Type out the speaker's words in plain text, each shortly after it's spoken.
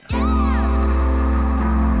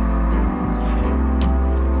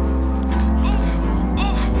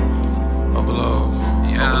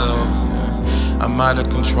out of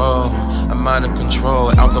control. I'm out of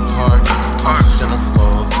control. Out the park.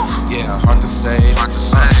 Centerfold. Yeah, hard to say.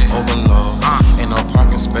 Overload. Ain't no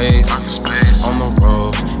parking space. On the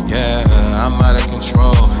road. Yeah, I'm out of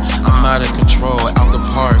control. I'm out of control. Out the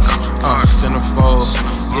park. Centerfold.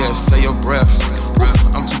 Yeah, say your breath.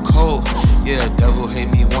 I'm too cold. Yeah, devil hate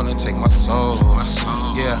me, wanna take my soul.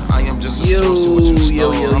 Yeah, I am just a source of what you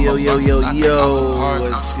stole. Yo,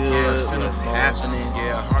 what's good? What's happening?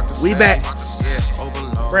 Yeah, hard to We say. back. Yeah,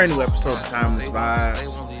 overload. Brand new episode of Timeless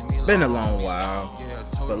Vibes. Been a long while,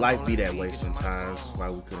 but life be that way sometimes. Why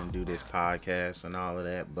we couldn't do this podcast and all of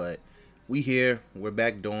that, but we here. We're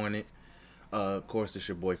back doing it. Of course, it's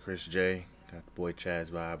your boy Chris J. Got the boy Chaz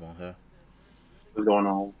vibe on here. What's going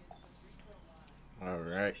on? All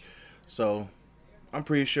right. So, I'm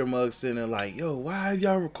pretty sure Mug's sitting there like, yo, why have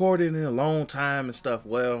y'all recorded in a long time and stuff?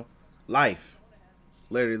 Well, life.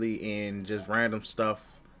 Literally, and just random stuff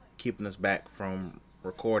keeping us back from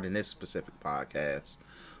recording this specific podcast.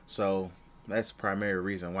 So, that's the primary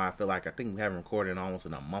reason why I feel like I think we haven't recorded almost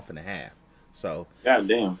in a month and a half. So, God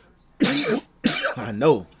damn. I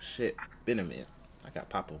know. Shit. Been a minute. I got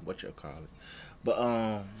Papa, what you call it. But,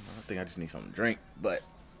 I think I just need something to drink. But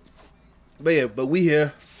yeah, but we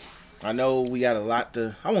here. I know we got a lot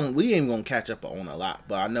to. We ain't gonna catch up on a lot,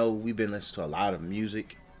 but I know we've been listening to a lot of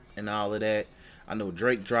music and all of that. I know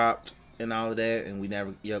Drake dropped and all of that, and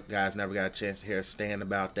you guys never got a chance to hear us stand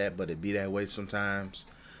about that, but it be that way sometimes.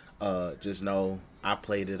 Just know I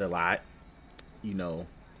played it a lot. You know,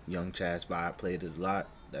 Young Chaz Vibe played it a lot.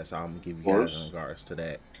 That's all I'm gonna give you guys in regards to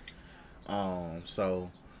that.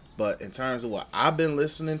 But in terms of what I've been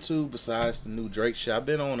listening to, besides the new Drake shit, I've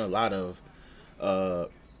been on a lot of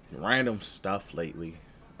random stuff lately.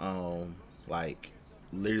 Like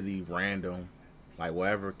literally random. Like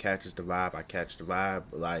whatever catches the vibe, I catch the vibe.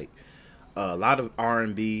 Like a lot of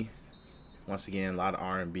R&B. Once again, a lot of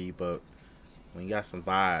R&B, but when you got some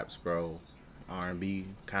vibes, bro, R&B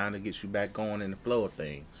kind of gets you back going in the flow of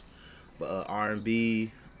things. But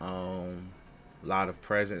R&B, a lot of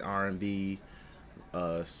present R&B,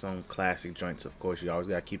 some classic joints. Of course, you always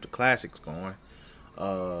gotta keep the classics going.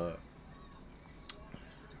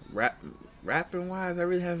 Rapping wise, I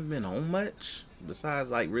really haven't been on much besides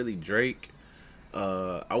like really Drake.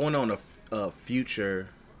 I went on a Future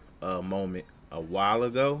moment a while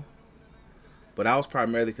ago, but that was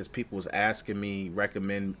primarily because people was asking me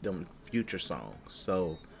recommend them Future songs,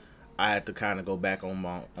 so I had to kind of go back on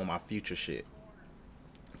my Future shit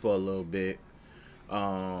for a little bit.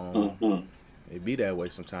 It be that way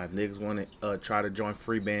sometimes. Niggas want to try to join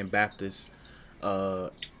Free Band Baptist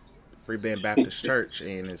Church,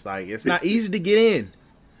 and it's like it's not easy to get in.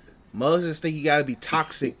 Mugs just think you gotta be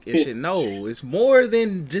toxic and shit. No, it's more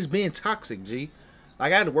than just being toxic, G.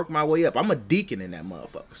 Like I had to work my way up. I'm a deacon in that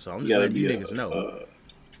motherfucker, so I'm just letting you niggas know.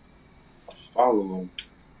 Follow them.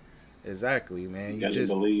 Exactly, man. You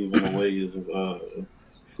just believe in the ways of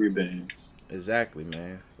free bands. Exactly,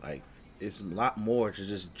 man. Like it's a lot more to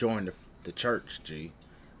just join the church, G.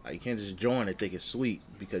 Like you can't just join and think it's sweet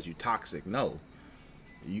because you toxic. No.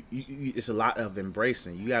 You it's a lot of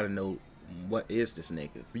embracing. You gotta know what is this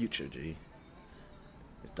nigga Future, G.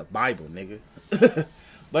 It's the Bible, nigga.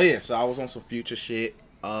 But yeah, so I was on some Future shit.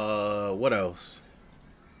 What else?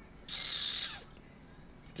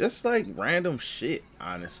 Just like random shit,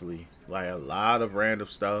 honestly. Like a lot of random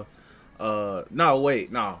stuff. No.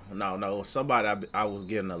 Somebody I was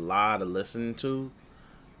getting a lot of listening to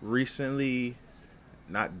recently.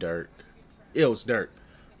 Not Dirk. It was Dirk.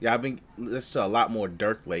 Yeah, I've been listening to a lot more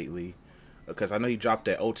Dirk lately because I know he dropped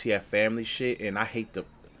that OTF family shit, and I hate them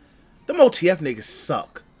OTF niggas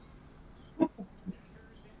suck. Come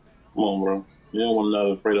on, bro. You don't want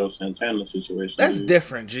another Fredo Santana situation. That's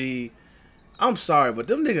different, G. I'm sorry, but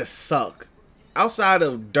them niggas suck. Outside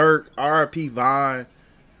of Dirk, RP Vine,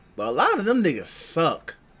 but a lot of them niggas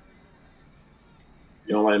suck.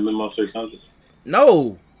 You don't like Memo 600?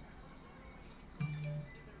 No.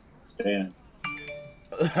 Damn.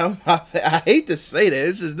 I hate to say that.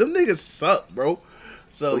 It's just them niggas suck, bro.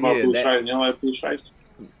 So what about yeah, you don't like Pooh Shiesty?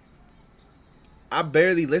 I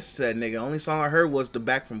barely listened to that nigga. Only song I heard was the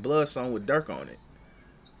Back from Blood song with Dirk on it.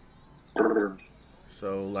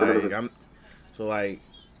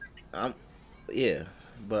 Yeah.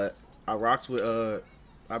 But I rocks with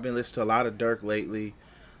I've been listening to a lot of Dirk lately.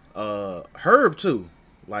 Herb too.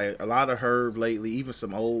 Like a lot of Herb lately. Even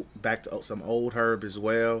some old Herb as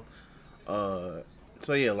well.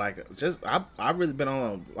 So yeah, like just I've really been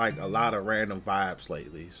on like a lot of random vibes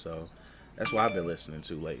lately, so that's what I've been listening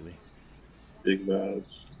to lately. Big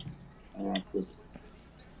vibes.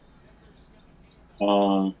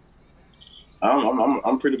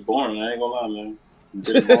 I'm pretty boring. I ain't gonna lie, man.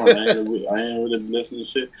 Pretty boring. I ain't really listening to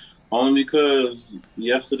shit. Only because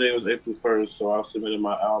yesterday was April 1st, so I submitted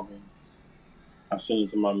my album. I sent it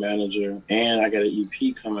to my manager, and I got an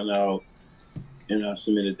EP coming out, and I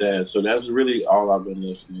submitted that. So that's really all I've been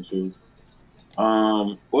listening to.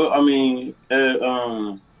 Well, I mean,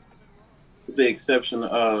 with the exception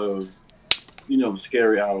of,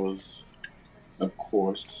 Scary Hours, of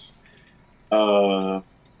course. What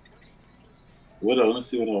else? Let's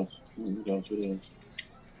see what else. What else?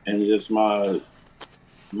 And just my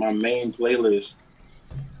main playlist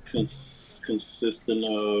consisting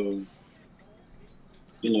of,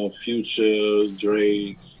 Future,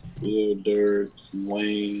 Drake, Lil Durk,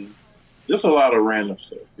 Wayne, just a lot of random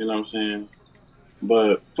stuff. You know what I'm saying?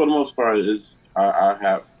 But for the most part, I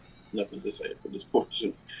have nothing to say for this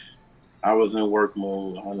portion. I was in work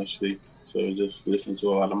mode, honestly, so just listening to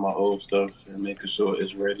a lot of my old stuff and making sure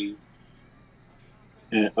it's ready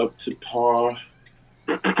and up to par.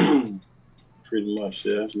 Pretty much,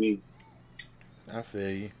 yeah, that's me. I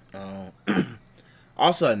feel you.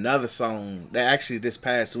 Also, another song that actually this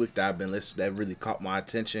past week that I've been listening that really caught my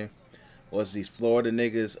attention was these Florida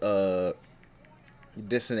niggas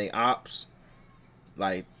dissing they ops.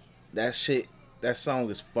 Like, that shit, that song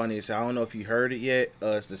is funny. So I don't know if you heard it yet.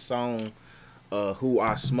 It's the song Who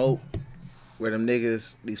I Smoke, where them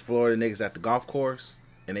niggas, these Florida niggas at the golf course,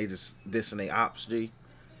 and they just dissing they ops, G.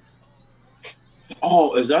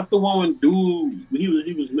 Oh, is that the one when dude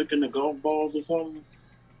he was licking the golf balls or something?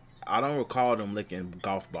 I don't recall them licking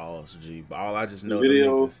golf balls, G. But all I just know,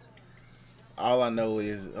 Video. All I know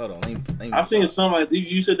is, hold on. Let me I seen something like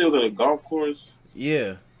you said they was at a golf course.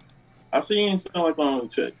 Yeah, I seen something like on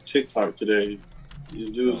TikTok today. These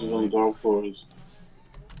dudes was on the golf course,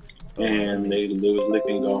 and they was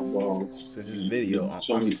licking golf balls. Since his video,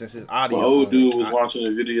 since his audio, some old dude was watching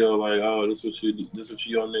the video like, oh, this what you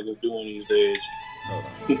young niggas doing these days.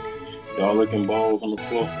 Y'all licking balls on the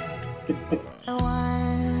floor.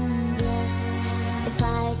 If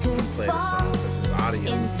I could fall into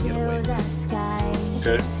the sky.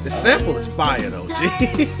 Okay. The sample is fire though, G.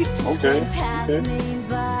 Okay.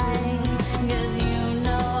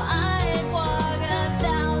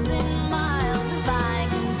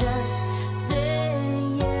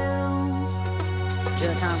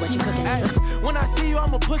 What you cooking? Ay, when I see you,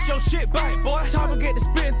 I'ma push your shit back, boy. Chopper get to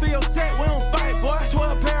spitting through your set, we don't fight, boy.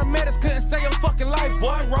 12 paramedics couldn't save your fucking life,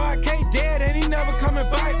 boy. Rod K dead and he never coming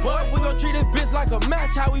back, boy. We gon' treat this bitch like a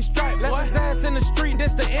match, how we strike, boy. Left his ass in the street,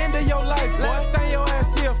 this the end of your life, boy. Last thing your ass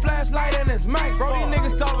see a flashlight and it's max, bro. These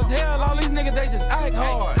niggas soft as hell, all these niggas they just act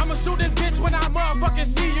hard. I'ma shoot this bitch when I motherfucking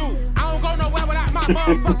see you. I don't go nowhere without my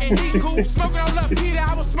motherfucking heat cool. Smoking on Lil Peter,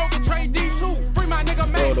 I was smoking Trey D2. Free my nigga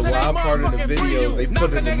Max. Bro, the wild part of the video, they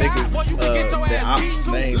put in the niggas, their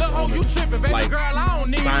ops names on it, like,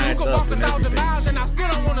 signed up and everything. And I still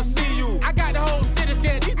don't wanna see you. I got the whole city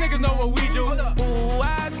scared. These niggas know what we do. Who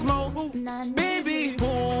I smoke, baby,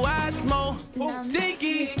 who I smoke,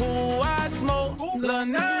 Dinky, who I smoke, Lil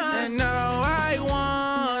Nas, and now I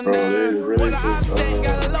wonder what I said.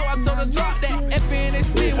 Got a low, I told her drop that. F in this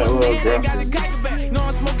split with me, and got the kite back. No,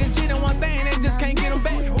 I'm smoking G, and one thing, they just can't get them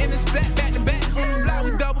back. In the splat, back to back, on the block,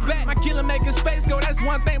 we double back. My killer making space go, that's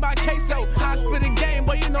one thing about queso. I spit a game,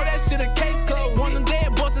 but you know that shit a case closed. One of them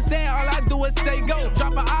dead boys that said all I do is say go.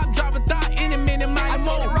 Drop a op, drop a thought, any minute, mighty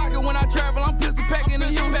mo. I told the rocket when I travel, I'm pistol packing the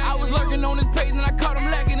U. I was lurking on his page and I caught him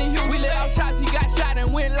lacking in you. We let out shots, he got shot and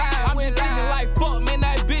went live. I'm just thinking like, fuck, man,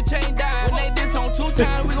 that bitch ain't died. When they diss on 2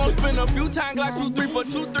 times, we gon' spin a few times like 2, 3, but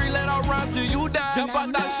 2, 3, let our run till you die. Jump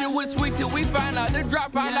out that shit with sweet till we find out the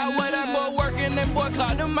drop. Find out where that boy working, that boy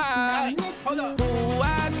clock the mind. Hold up. Who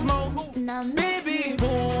I smoke, baby,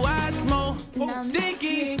 who I smoke,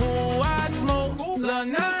 Dinky, who I smoke, Lil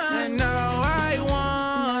Nas, and now I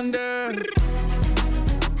wonder.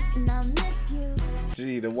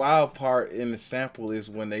 G, the wild part in the sample is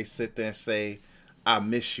when they sit there and say, I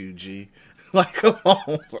miss you, G. Like, come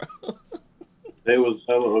on, bro. They was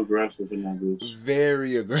hella aggressive in that bitch.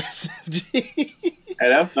 Very aggressive, G. Hey,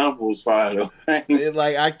 that sample was fire though.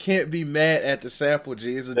 Like, I can't be mad at the sample,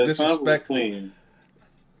 G. It's a that sample was disrespectful. clean.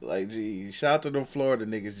 Like, G, shout out to them Florida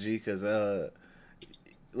niggas, G, because,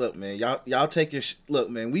 look, man, y'all take your, look,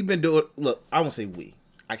 man, we've been doing, look, I won't say we.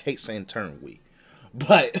 I hate saying term we.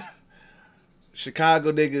 But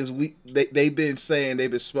Chicago niggas, they've been saying they've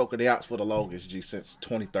been smoking the outs for the longest, G, since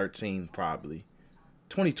 2013, probably.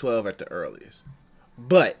 2012 at the earliest.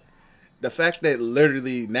 But the fact that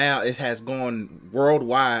literally now it has gone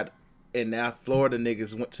worldwide and now Florida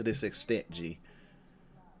niggas went to this extent, G.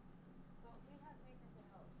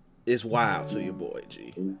 It's wild to your boy,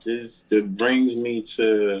 G. It brings me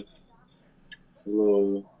to a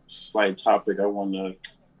little slight topic I want to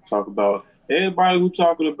talk about. Everybody who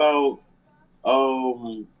talking about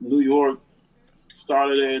New York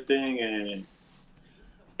started everything and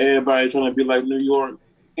everybody trying to be like New York.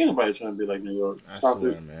 Ain't nobody trying to be like New York. I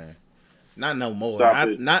swear, man. Not no more. Stop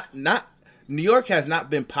it. Not. New York has not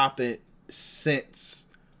been popping since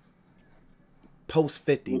post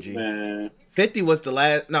 50. G. Man. 50 was the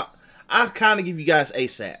last. No, I kind of give you guys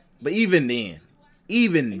ASAP, but even then.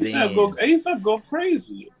 ASAP go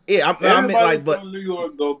crazy. Yeah, I mean, like, but New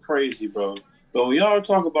York go crazy, bro. But when y'all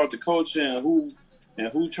talk about the culture and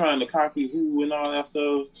who trying to copy who and all that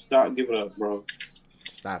stuff, stop. Give it up, bro.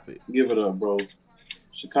 Stop it. Give it up, bro.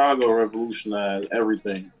 Chicago revolutionized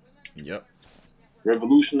everything. Yep.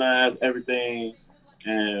 Revolutionized everything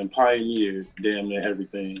and pioneered damn near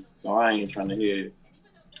everything. So I ain't trying to hear it.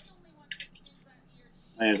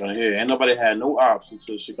 Ain't nobody had no ops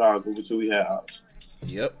until Chicago until we had ops.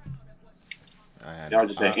 Yep. Y'all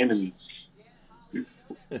just had enemies.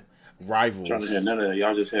 Rivals. Trying to hear none of that.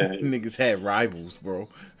 Y'all just had niggas had rivals, bro.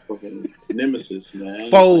 Fucking nemesis, man.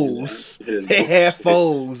 Foes. They had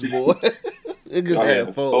foes, boy. Niggas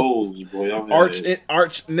had foes, boy. Y'all had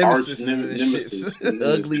arch nemesis.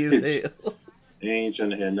 Ugly as hell. They ain't trying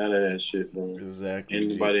to hear none of that shit, bro. Exactly.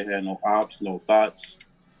 Anybody had no ops, no thoughts.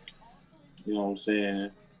 You know what I'm saying?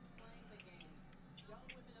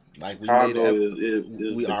 Like Chicago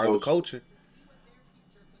we are the culture.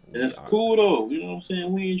 And it's cool though. You know what I'm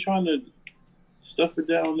saying? We ain't trying to stuff it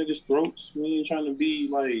down niggas' throats. We ain't trying to be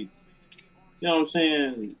like, you know what I'm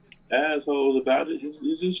saying, assholes about it. It's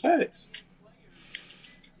just facts.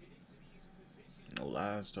 No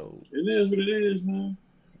lies told. It is what it is, man.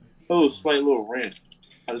 That was a slight little rant.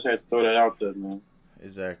 I just had to throw that out there, man.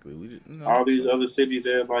 Exactly. All these other cities,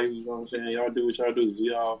 everybody, you know what I'm saying, y'all do what y'all do.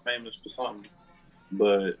 We all famous for something.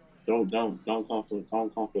 But don't come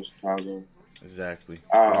from Chicago. Exactly.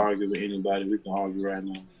 I'll argue with anybody. We can argue right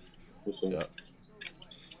now. What's up? Yep.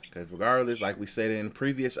 Because regardless, like we said in the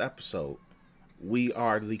previous episode, we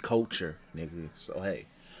are the culture, nigga. So hey.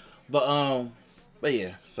 But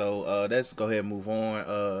yeah, so let's go ahead and move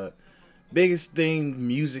on. Biggest thing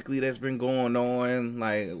musically that's been going on,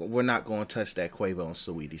 like we're not going to touch that Quavo and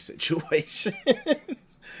Saweetie situation.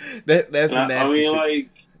 that's a nasty. I mean,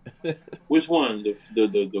 like, which one?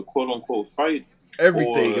 The quote unquote fight.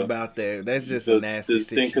 Everything about that. That's just a nasty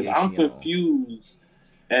situation. Because I'm confused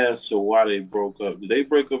as to why they broke up. Did they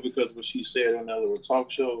break up because of what she said on that little talk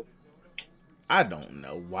show? I don't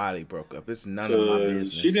know why they broke up. It's none of my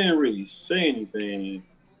business. She didn't really say anything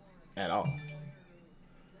at all.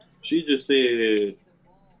 She just said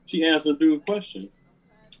she answered dude's question.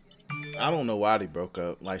 I don't know why they broke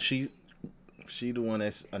up. Like she the one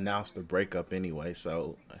that's announced the breakup anyway.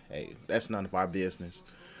 So hey, that's none of our business.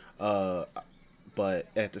 But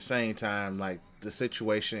at the same time, like the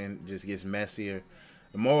situation just gets messier.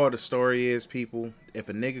 The moral of the story is, people, if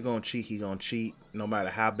a nigga gonna cheat, he gonna cheat. No matter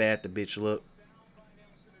how bad the bitch look,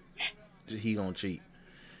 he gonna cheat.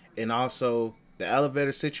 And also the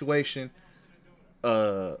elevator situation.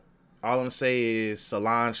 All I'm gonna say is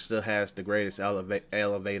Solange still has the greatest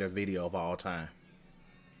elevator video of all time.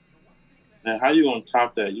 Man, how you gonna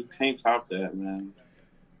top that? You can't top that, man.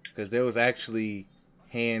 Because there was actually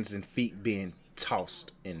hands and feet being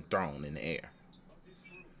tossed and thrown in the air.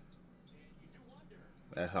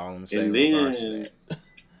 That's all I'm gonna say. And then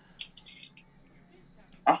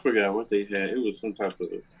I forgot what they had. It was some type of.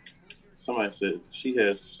 Somebody said she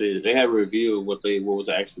has said they had revealed what was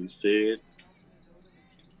actually said.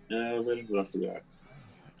 But I forgot.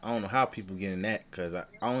 I don't know how people get in that because I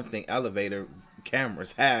don't think elevator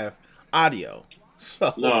cameras have audio.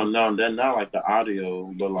 So no, that's not like the audio,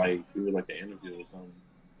 but like it was like an interview or something.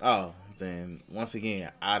 Oh, then once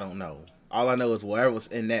again, I don't know. All I know is whatever was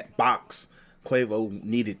in that box, Quavo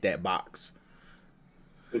needed that box.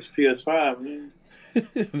 It's PS5, man.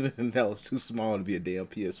 That was too small to be a damn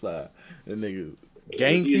PS5. The nigga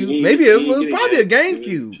GameCube? Maybe it was probably a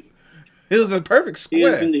GameCube. It was a perfect square. He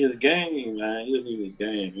doesn't need his game, man. He doesn't need his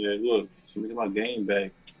game. Yeah, look, so we get my game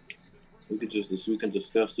back. We can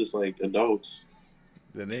discuss this like adults.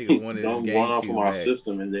 The nigga wanted don't his run off from our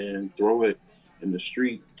system and then throw it in the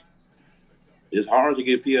street. It's hard to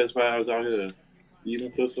get PS5s out here, even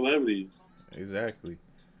for celebrities. Exactly.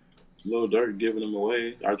 Lil Durk giving them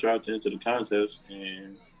away. I tried to enter the contest,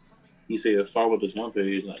 and he said follow this one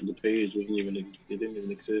page. And the page didn't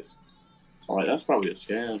even exist. So like, that's probably a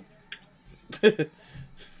scam.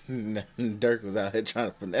 Durk was out here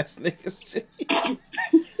trying to finesse niggas.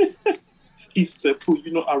 He said, "Pooh,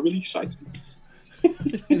 you know I really shite you."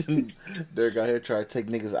 Durk out here trying to take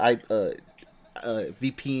niggas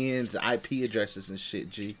VPNs, IP addresses and shit.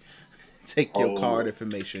 G, take your card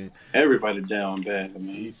information. Everybody down bad,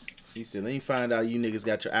 man. He said, let me find out you niggas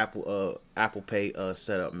got your Apple Pay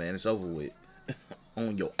set up, man. It's over with.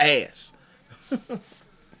 On your ass.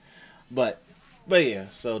 But yeah,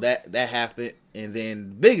 so that happened. And then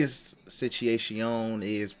the biggest situation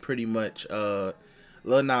is pretty much Lil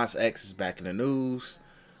Nas X is back in the news.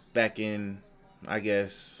 Back in, I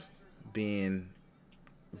guess, being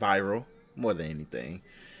viral more than anything.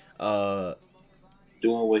 Doing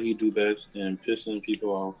what he do best and pissing people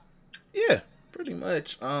off. Yeah, pretty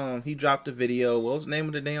much. He dropped a video. What was the name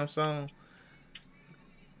of the damn song?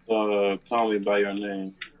 Call Me By Your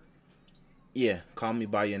Name. Yeah, Call Me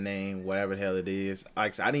By Your Name, whatever the hell it is.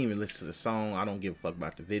 Like, I didn't even listen to the song. I don't give a fuck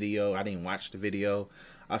about the video. I didn't watch the video.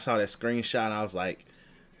 I saw that screenshot and I was like,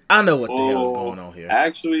 I know what the hell is going on here.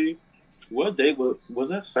 Actually, what day was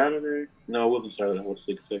that? Saturday? No, it wasn't Saturday. It was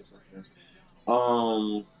 6/6.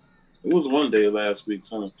 It was one day last week.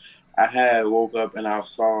 Sunday. I had woke up and I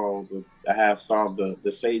saw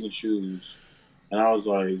the Satan shoes, and I was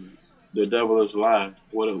like, the devil is alive.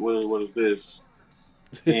 What is this?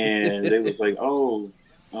 And they was like, Lil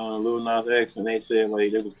Nas X, and they said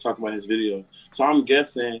like they was talking about his video. So I'm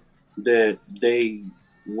guessing that they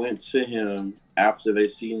went to him after they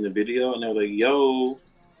seen the video, and they were like, yo,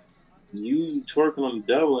 you twerking on the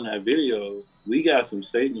devil in that video. We got some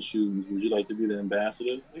Satan shoes. Would you like to be the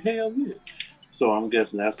ambassador? Like, hell yeah. So I'm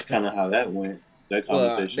guessing that's kind of how that went. That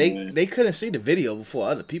conversation went. They couldn't see the video before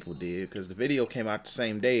other people did because the video came out the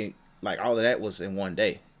same day. Like, all of that was in one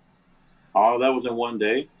day. All of that was in one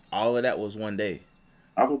day? All of that was one day.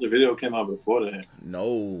 I thought the video came out before that.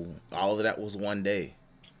 No, all of that was one day.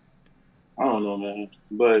 I don't know, man.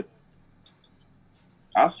 But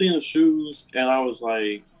I seen the shoes, and I was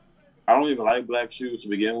like, I don't even like black shoes to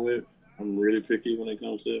begin with. I'm really picky when it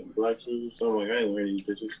comes to black shoes. So I'm like, I ain't wearing these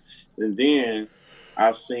bitches. And then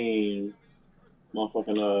I seen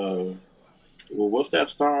motherfucking, what's that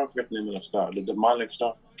star? I forgot the name of the star. The demonic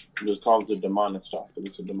star. I just call it the demonic star because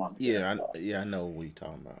it's a demonic star. I know what you're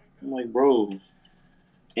talking about. I'm like, bro.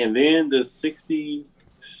 And then the 60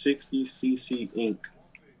 cc ink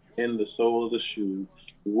in the sole of the shoe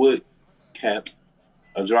would cap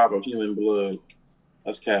a drop of human blood.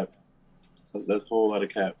 That's cap. That's a whole lot of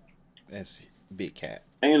cap. That's big cap.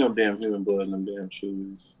 Ain't no damn human blood in them damn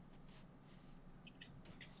shoes.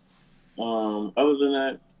 Other than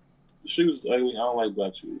that, the shoes, I don't like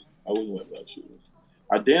black shoes. I wouldn't wear black shoes.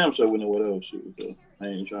 I damn sure wouldn't wear those shoes, though. I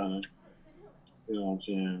ain't trying to, you know what I'm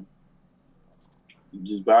saying?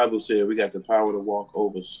 The Bible said we got the power to walk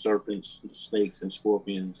over serpents, snakes, and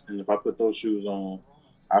scorpions. And if I put those shoes on,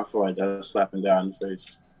 I feel like that's slapping down in the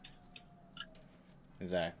face.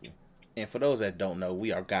 Exactly. And for those that don't know,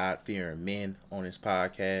 we are God-fearing men on this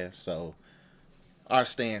podcast. So our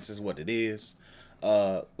stance is what it is.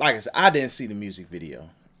 Like I said, I didn't see the music video.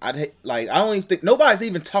 I don't even think nobody's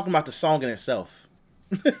even talking about the song in itself.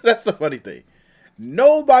 That's the funny thing.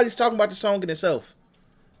 Nobody's talking about the song in itself.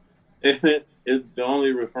 It's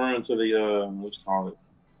only referring to the what you call it,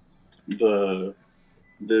 the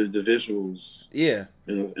visuals. Yeah.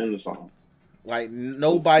 In the song. Like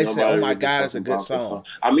nobody said, "Oh my God, it's a good song."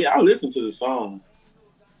 I mean, I listened to the song.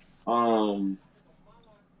 I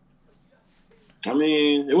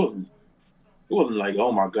mean, it wasn't like,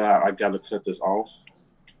 "Oh my God, I gotta cut this off."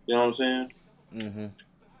 You know what I'm saying? Mm-hmm.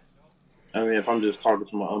 I mean, if I'm just talking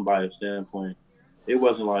from an unbiased standpoint, it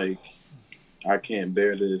wasn't like I can't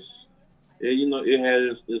bear this. It had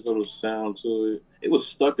this little sound to it. It was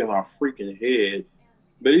stuck in my freaking head,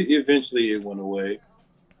 but eventually it went away.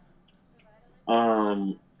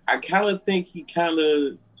 I kind of think he kind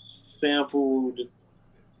of sampled,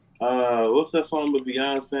 what's that song with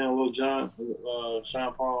Beyonce and Lil Jon,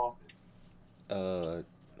 Sean Paul? I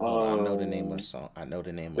know the name of the song.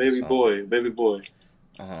 Baby Boy.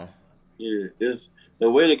 Uh-huh. Yeah, it's the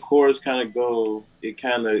way the chorus kind of go. It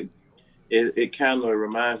kind of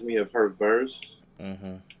reminds me of her verse.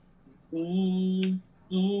 Mm-hmm.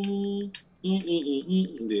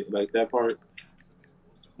 Yeah, like that part.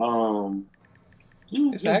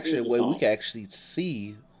 It's actually a way we can actually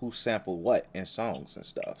see who sampled what in songs and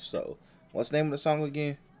stuff. So, what's the name of the song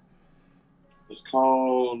again? It's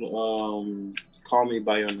called "Call Me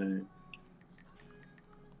by Your Name."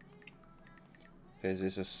 Because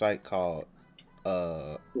it's a site called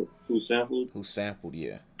Who Sampled? Who Sampled,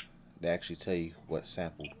 yeah. They actually tell you what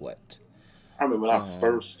sampled what. I remember when I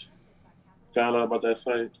first found out about that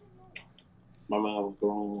site, my mind was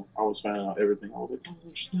blown. I was finding out everything. I was like, oh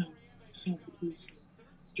snap, sampled this.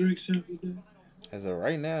 Drake sampled that. As of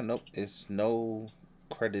right now, nope, it's no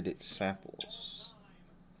credited samples.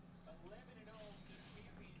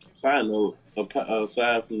 Side note,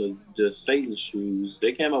 aside from the Satan shoes,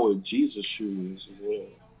 they came out with Jesus shoes as well.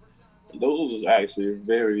 Those is actually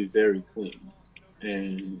very, very clean.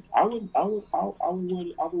 And I would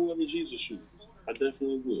wear the Jesus shoes. I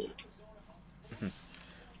definitely would.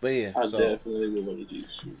 But yeah, I so definitely would wear the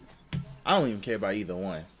Jesus shoes. I don't even care about either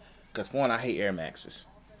one. Cause for one, I hate Air Maxes.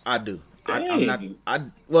 I do. I'm not.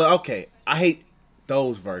 Dang. Well, okay. I hate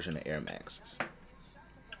those version of Air Maxes.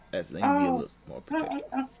 That's let me be a little more particular.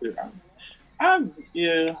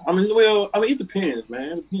 Yeah. I mean, it depends,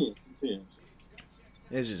 man. It depends.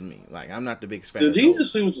 It's just me. Like, I'm not the biggest fan. The of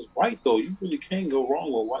Jesus shoes is white though. You really can't go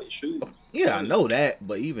wrong with white shoes. Yeah, I know that,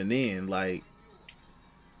 but even then, like,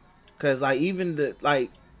 cause like even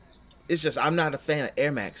it's just I'm not a fan of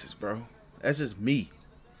Air Maxes, bro. That's just me.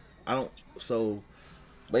 I don't. So,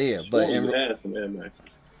 but yeah, but you had some Air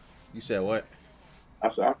Maxes. You said what? I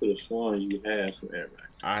said I could have sworn you had some Air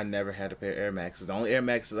Maxes. I never had a pair of Air Maxes. The only Air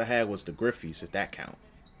Maxes I had was the Griffies, if that count.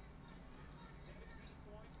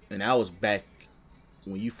 And that was back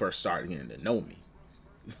when you first started getting to know me.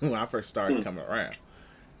 When I first started coming around.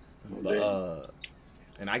 But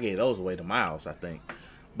and I gave those away to Miles, I think.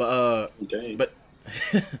 But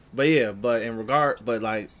but yeah, but in regard, but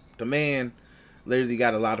like the man literally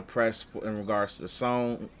got a lot of press in regards to the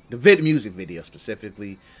song, the music video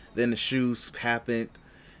specifically. Then the shoes happened,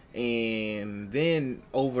 and then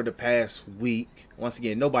over the past week, once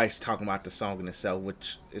again, nobody's talking about the song in itself,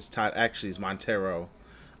 which is actually is Montero.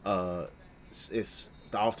 It's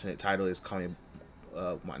the alternate title is coming,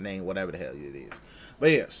 my name, whatever the hell it is.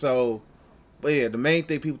 But yeah, the main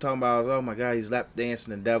thing people talking about is, oh my God, he's lap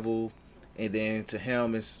dancing the devil, and then to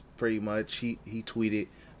him it's pretty much he tweeted,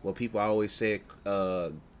 well, people always said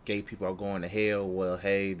gay people are going to hell. Well,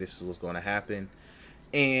 hey, this is what's going to happen.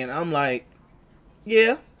 And I'm like,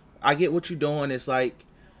 yeah, I get what you're doing. It's like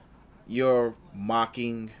you're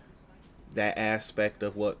mocking that aspect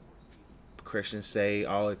of what Christians say.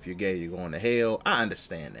 Oh, if you're gay, you're going to hell. I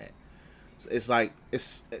understand that. It's like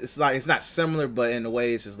it's not similar, but in a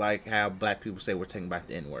way, it's just like how black people say we're taking back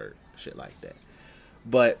the N-word, shit like that.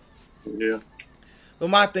 But yeah. But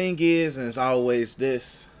my thing is, and it's always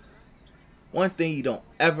this: one thing you don't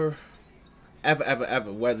ever,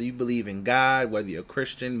 whether you believe in God, whether you're a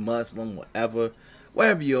Christian, Muslim,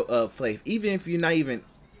 wherever your faith, even if you're not even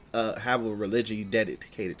have a religion you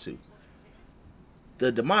dedicated to,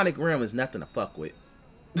 the demonic realm is nothing to fuck with.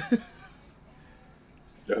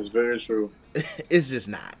 That's very true. It's just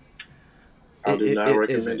not. I do not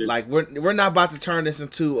recommend it. Like we're not about to turn this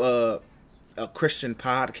into a Christian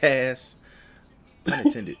podcast, pun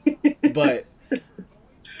intended. but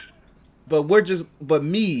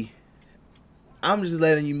I'm just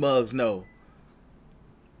letting you mugs know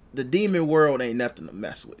the demon world ain't nothing to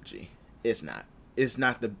mess with, G. It's not. It's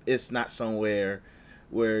not somewhere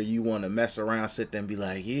where you want to mess around, sit there and be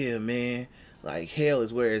like, yeah, man, like hell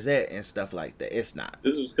is where it's at and stuff like that. It's not.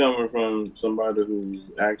 This is coming from somebody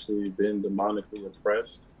who's actually been demonically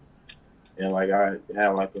oppressed. And like I had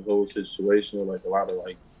like a whole situation with like a lot of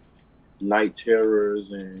like night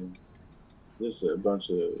terrors and just a bunch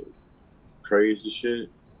of crazy shit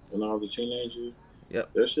when I was a teenager.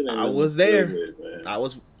 Yep. That shit ain't I was there. With,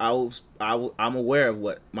 I'm aware of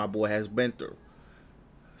what my boy has been through.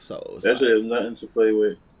 So that shit is nothing to play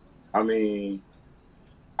with. I mean,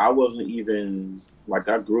 I wasn't even like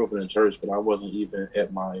I grew up in a church, but I wasn't even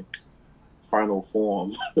at my final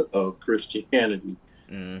form of Christianity.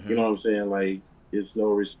 Mm-hmm. You know what I'm saying? Like, it's no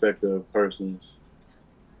respect of persons.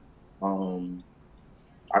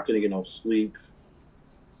 I couldn't get no sleep.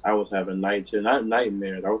 I was having not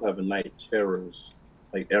nightmares. I was having night terrors,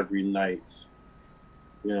 like every night.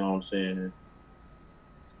 You know what I'm saying?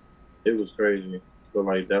 It was crazy, but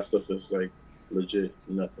like that stuff is like legit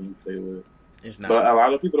nothing to play with. It's not. But a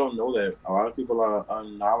lot of people don't know that. A lot of people are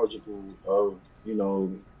unknowledgeable of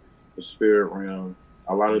the spirit realm.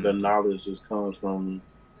 A lot of the knowledge just comes from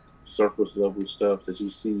surface level stuff that you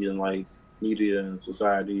see in like media and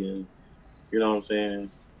society, and you know what I'm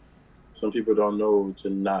saying. Some people don't know to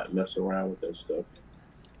not mess around with that stuff.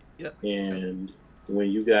 Yep. And when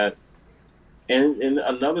you got, and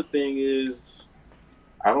another thing is,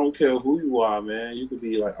 I don't care who you are, man. You could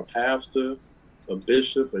be like a pastor, a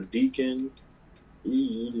bishop, a deacon.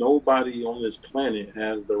 Nobody on this planet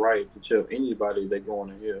has the right to tell anybody they're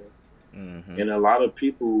going to hell. Mm-hmm. And a lot of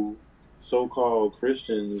people, so-called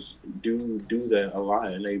Christians, do that a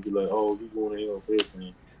lot, and they be like, "Oh, you going to hell for this,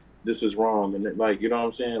 and this is wrong," and like, you know what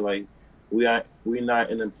I'm saying? Like, we not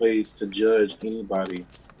in a place to judge anybody.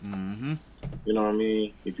 Mm-hmm. You know what I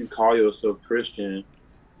mean? If you call yourself Christian,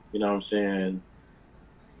 you know what I'm saying,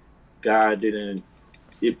 God didn't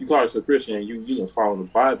if you call yourself a Christian and you know follow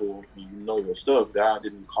the Bible and you know your stuff, God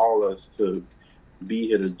didn't call us to be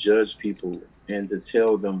here to judge people and to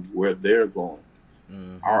tell them where they're going.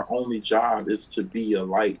 Mm-hmm. Our only job is to be a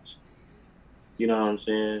light. You know what I'm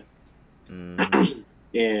saying? Mm-hmm.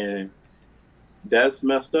 And that's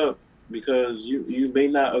messed up because you may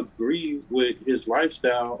not agree with his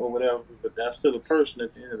lifestyle or whatever, but that's still a person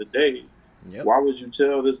at the end of the day. Yep. Why would you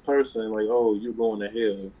tell this person like, oh, you're going to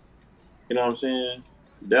hell? You know what I'm saying?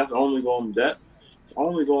 That's only going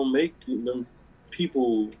to make them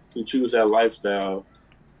people who choose that lifestyle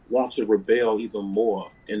want to rebel even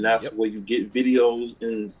more, and that's where you get videos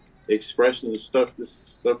and expressions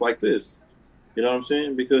stuff like this. You know what I'm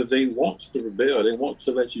saying? Because they want to rebel. They want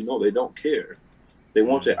to let you know they don't care. They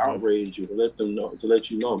want to outrage you, to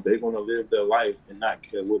let you know they're going to live their life and not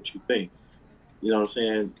care what you think. You know what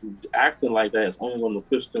I'm saying? Acting like that is only going to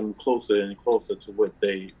push them closer and closer to what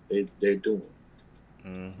they're doing.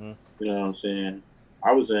 Mm-hmm. You know what I'm saying?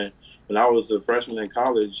 When I was a freshman in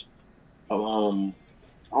college, I don't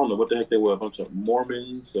know what the heck they were, a bunch of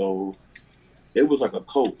Mormons. So it was like a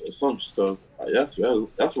cult or some stuff. Like, that's what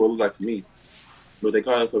it looked like to me. But they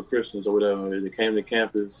call themselves Christians or whatever. They came to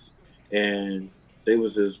campus and they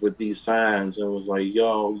was just with these signs and it was like,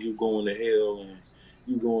 yo, you going to hell and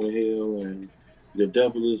you going to hell and the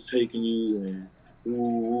devil is taking you and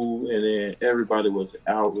ooh, and then everybody was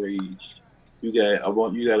outraged. You got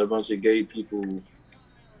a bunch of gay people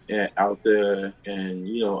out there, and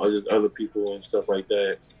you know other people and stuff like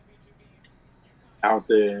that out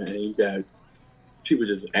there, and you got people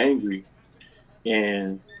just angry,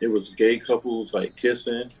 and it was gay couples like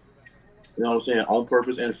kissing, you know what I'm saying, on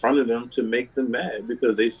purpose in front of them to make them mad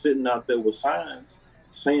because they sitting out there with signs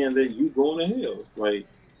saying that you going to hell, like,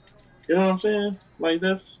 you know what I'm saying, like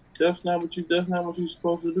that's not what you're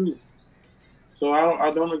supposed to do. So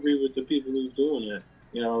I don't agree with the people who's doing that.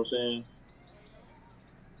 You know what I'm saying?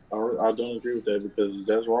 I don't agree with that because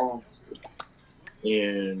that's wrong.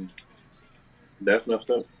 And that's messed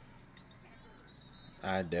up.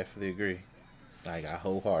 I definitely agree. Like, I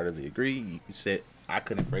wholeheartedly agree. You said I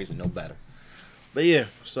couldn't phrase it no better. But yeah,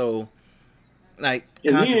 so, like,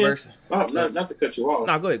 controversy. Not to cut you off.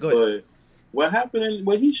 No, go ahead. But what happened,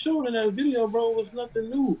 what he showed in that video, bro, was nothing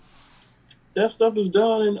new. That stuff is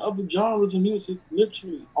done in other genres of music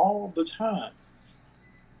literally all the time.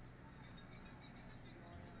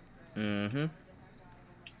 Mm-hmm.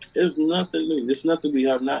 It's nothing new. It's nothing we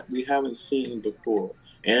haven't seen before.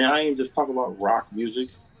 And I ain't just talking about rock music.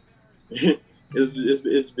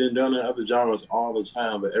 It's been done in other genres all the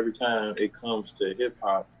time, but every time it comes to hip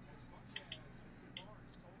hop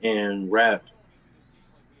and rap,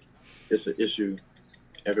 it's an issue.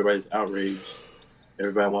 Everybody's outraged.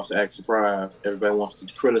 Everybody wants to act surprised. Everybody wants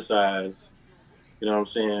to criticize. You know what I'm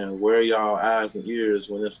saying? Where are y'all eyes and ears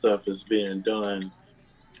when this stuff is being done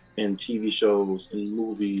in TV shows, in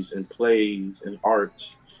movies, in plays, in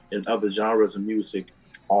art, in other genres of music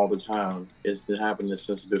all the time? It's been happening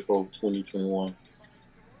since before 2021.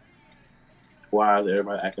 Why is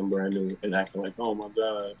everybody acting brand new and acting like, oh my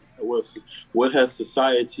God, what has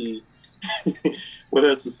society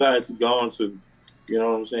gone to? You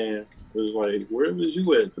know what I'm saying? It's like, where was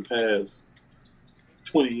you at the past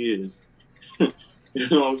 20 years? You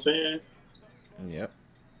know what I'm saying? Yep.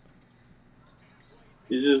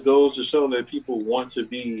 It just goes to show that people want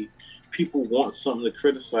something to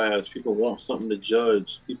criticize, people want something to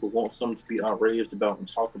judge, people want something to be outraged about and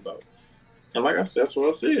talk about. And like I said, that's what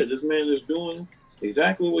I said. This man is doing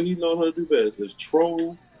exactly what he knows how to do best: is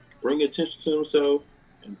troll, bring attention to himself,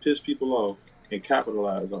 and piss people off, and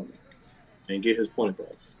capitalize on it, and get his point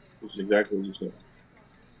across. Which is exactly what he's doing.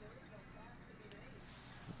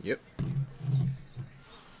 Yep.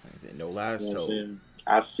 No lies told. You know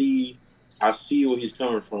I see where he's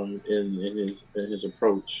coming from in his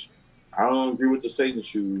approach. I don't agree with the Satan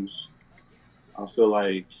shoes. I feel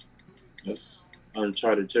like that's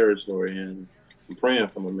uncharted territory, and I'm praying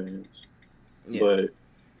for my man. Yeah. But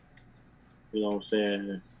you know what I'm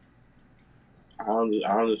saying?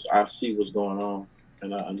 I see what's going on,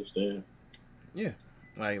 and I understand. Yeah,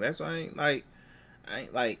 like that's why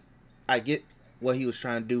I get what he was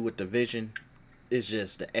trying to do with the vision. It's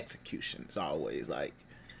just the execution. It's always like,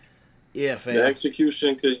 yeah, fam. The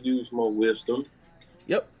execution could use more wisdom.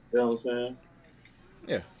 Yep. You know what I'm saying?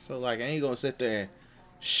 Yeah. So like, I ain't gonna sit there and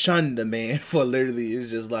shun the man for literally.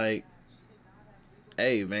 It's just like,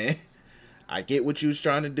 hey man, I get what you was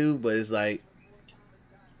trying to do, but it's like,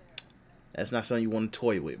 that's not something you want to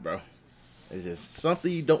toy with, bro. It's just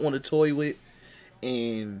something you don't want to toy with,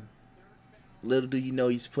 and little do you know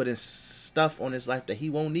he's putting stuff on his life that he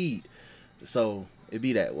won't need. So it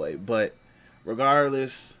be that way. But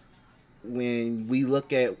regardless, when we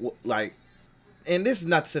look at like, and this is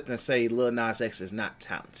not to sit there and say Lil Nas X is not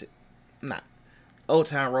talented. Not. Old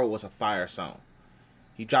Town Road was a fire song.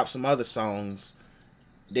 He dropped some other songs.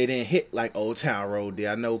 They didn't hit like Old Town Road did.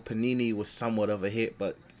 I know Panini was somewhat of a hit,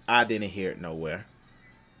 but I didn't hear it nowhere.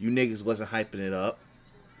 You niggas wasn't hyping it up.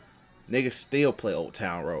 Niggas still play Old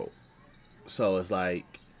Town Road. So it's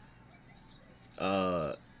like,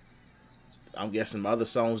 I'm guessing other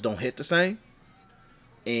songs don't hit the same.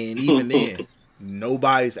 And even then,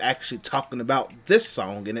 nobody's actually talking about this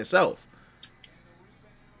song in itself.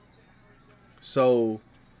 So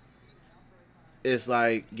it's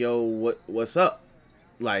like, yo, what's up?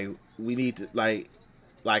 Like, we need to like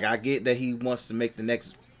I get that he wants to make the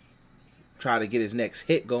next, try to get his next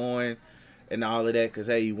hit going and all of that, because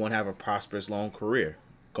hey, you want to have a prosperous long career.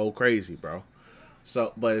 Go crazy, bro.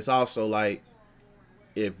 So, but it's also like,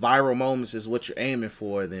 if viral moments is what you're aiming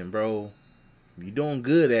for, then bro, you're doing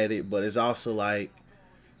good at it, but it's also like,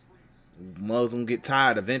 mugs gonna get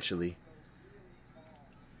tired eventually.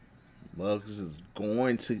 Mugs is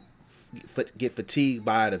going to get fatigued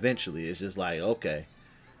by it eventually. It's just like, okay,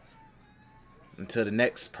 until the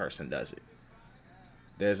next person does it.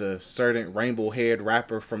 There's a certain rainbow-haired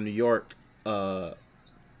rapper from New York who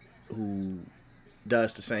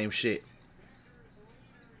does the same shit.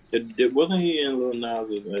 Wasn't he in Lil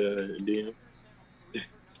Nas' DM?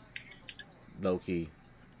 Low key.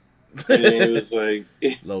 And then it was like,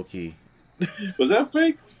 low key. Was that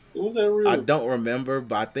fake? Or was that real? I don't remember,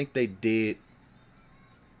 but I think they did.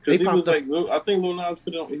 Because he was like, I think Lil Nas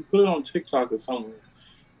put it on TikTok or somewhere,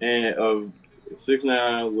 and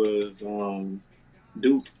 6ix9ine was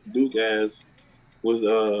Duke ass was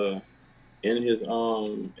in his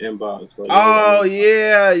inbox. Like, oh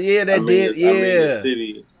yeah, that did. Yeah, I'm in your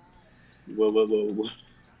city. Well,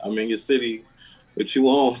 I'm in your city. What you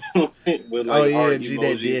want? With like, oh yeah, G,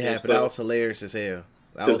 that did happen. That was hilarious as hell.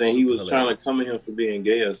 Because then he was trying to come at him for being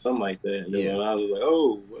gay or something like that. And then I was like,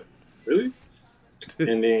 oh, what? Really?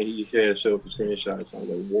 And then he had show up a screenshot. So I was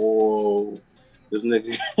like, whoa, this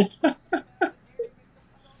nigga.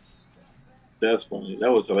 That's funny.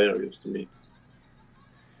 That was hilarious to me.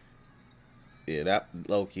 Yeah, that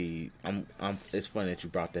low key. It's funny that you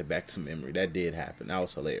brought that back to memory. That did happen. That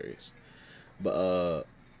was hilarious. But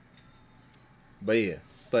yeah.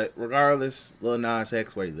 But regardless, Lil Nas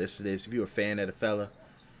X, where you listen to this, if you're a fan of the fella,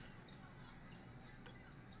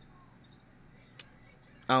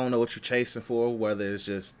 I don't know what you're chasing for, whether it's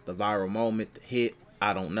just the viral moment, the hit,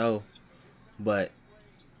 I don't know. But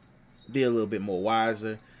be a little bit more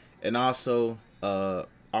wiser. And also, all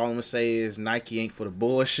I'm going to say is Nike ain't for the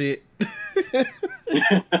bullshit.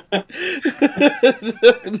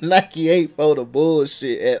 Nike ain't for the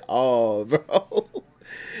bullshit at all, bro.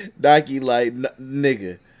 Nike like,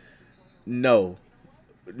 nigga, no.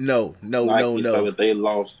 Nike said that they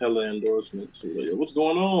lost hella endorsements. Like, what's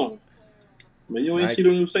going on? Man, you ain't see the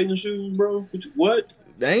new Satan shoes, bro? What?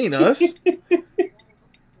 They ain't us.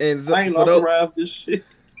 And I ain't authorized this shit.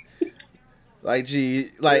 Like,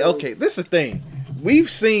 gee, like, okay, this is the thing. We've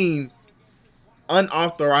seen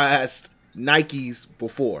unauthorized Nikes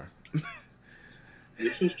before.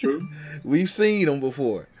 This is true. We've seen them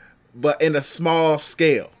before, but in a small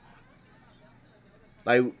scale.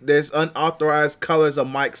 Like, there's unauthorized colors of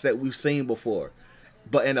mics that we've seen before,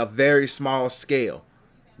 but in a very small scale.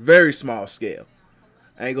 Very small scale.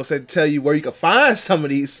 I ain't gonna tell you where you can find some of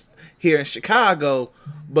these here in Chicago,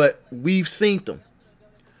 but we've seen them.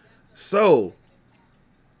 So,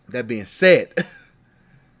 that being said,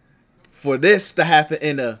 for this to happen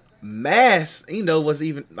in a mass, was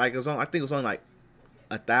even like, I think it was on like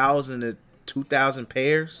 1,000 to 2,000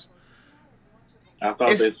 pairs. I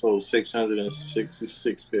thought they sold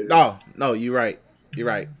 666 pairs. No, you're right. You're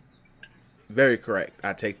right. Very correct.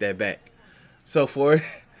 I take that back. So but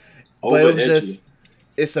it was just,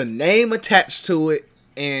 it's a name attached to it,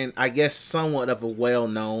 and I guess somewhat of a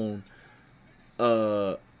well-known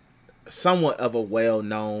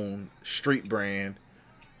street brand,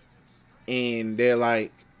 and they're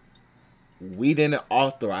like, we didn't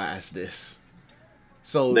authorize this.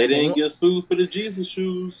 So they didn't get sued for the Jesus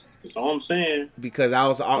shoes. That's all I'm saying. Because that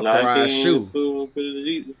was an authorized shoe. For the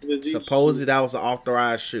Jesus Supposedly that was an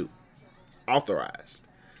authorized shoe. Authorized.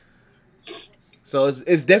 So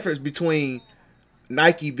it's difference between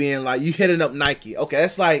Nike being like, you hitting up Nike. Okay,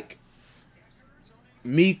 that's like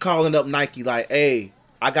me calling up Nike like, hey,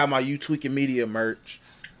 I got my You Tweaking Media merch.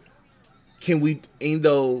 Can we,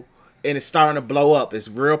 and it's starting to blow up. It's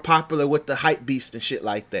real popular with the hype beast and shit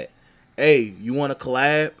like that. Hey, you want to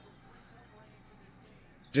collab?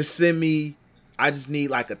 Just send me, I just need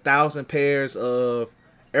like 1,000 pairs of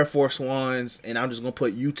Air Force Ones, and I'm just gonna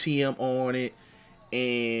put UTM on it,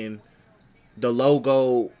 and the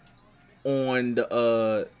logo on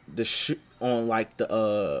on like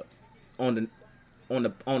the on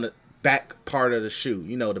the back part of the shoe.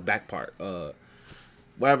 You know, the back part,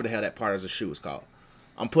 whatever the hell that part of the shoe is called.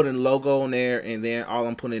 I'm putting the logo on there, and then all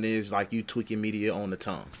I'm putting is like You Tweaking Media on the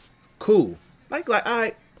tongue. Cool. Like, all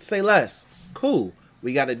right, say less. Cool.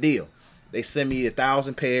 We got a deal. They send me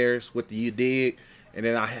 1,000 pairs with the You Dig, and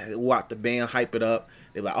then I watch the band hype it up.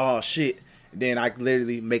 They're like, oh shit. Then I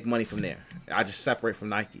literally make money from there. I just separate from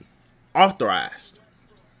Nike. Authorized.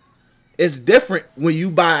 It's different when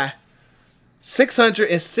you buy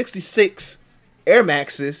 666 Air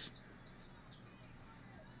Maxes,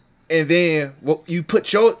 and then you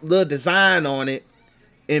put your little design on it,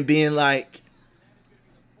 and being like,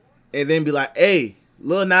 and then be like, hey,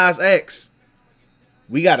 Lil Nas X,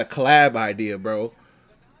 we got a collab idea, bro.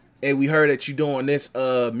 And we heard that you doing this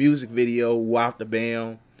music video Wild the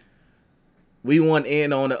Bam. We want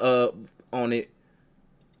in on it.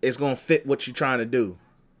 It's gonna fit what you're trying to do.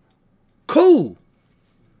 Cool.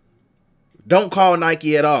 Don't call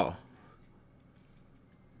Nike at all.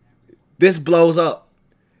 This blows up.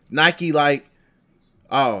 Nike like,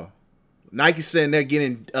 oh, Nike sitting there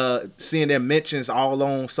getting seeing their mentions all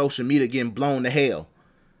on social media getting blown to hell.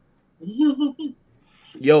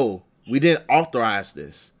 Yo, we didn't authorize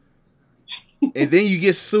this. And then you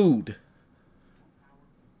get sued.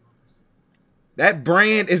 That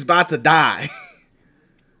brand is about to die.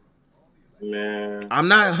 Man. I'm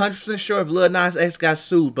not 100% sure if Lil Nas X got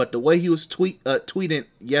sued, but the way he was tweeting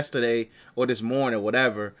yesterday or this morning or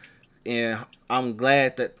whatever, and I'm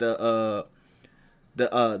glad that the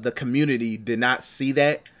community did not see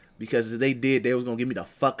that, because if they did, they was gonna get me the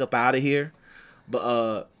fuck up out of here.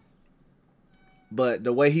 But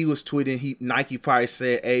the way he was tweeting, Nike probably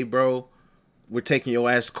said, "Hey, bro, we're taking your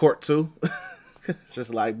ass to court too."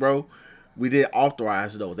 Just like, bro, we did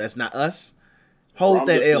authorize those. That's not us. Hold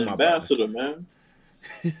that L, my ambassador, man.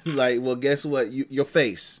 Like, well, guess what? Your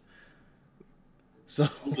face. So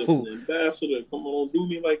I'm just an ambassador. Come on, don't do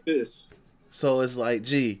me like this. So it's like,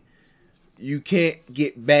 gee, you can't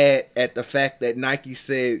get mad at the fact that Nike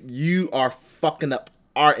said you are fucking up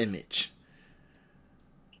our image.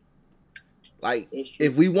 Like,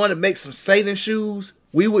 if we want to make some Satan shoes,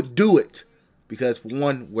 we would do it. Because, for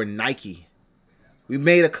one, we're Nike. We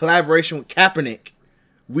made a collaboration with Kaepernick.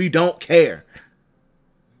 We don't care.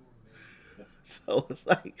 So it's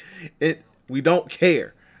like, we don't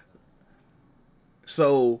care.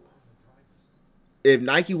 So if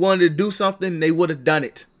Nike wanted to do something, they would have done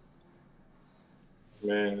it.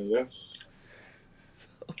 Man, that's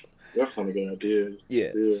not a good idea.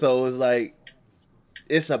 Yeah. So it's like,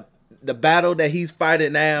 the battle that he's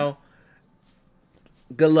fighting now.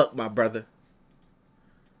 Good luck, my brother.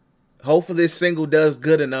 Hopefully this single does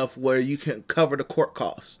good enough where you can cover the court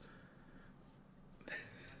costs.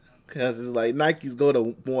 Because it's like Nike's going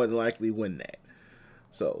to more than likely win that.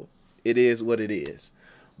 So it is what it is.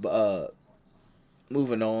 But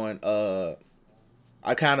moving on,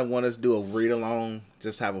 I kind of want us to do a read along,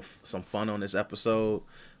 just have some fun on this episode.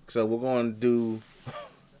 So we're going to do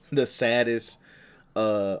the saddest,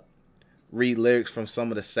 read lyrics from some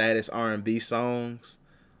of the saddest R&B songs,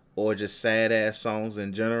 or just sad ass songs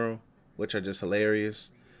in general, which are just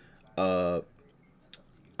hilarious. I'm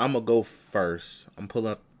gonna go first. I'm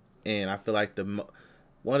pulling up, and I feel like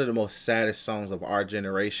one of the most saddest songs of our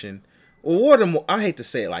generation, or I hate to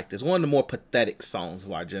say it like this, one of the more pathetic songs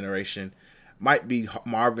of our generation might be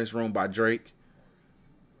Marvin's Room by Drake.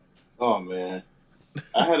 Oh man,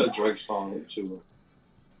 I had a Drake song too.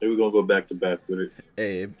 Maybe we're gonna go back to back with it.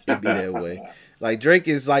 Hey, it be that way. Like, Drake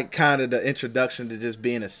is like kind of the introduction to just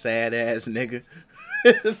being a sad ass nigga.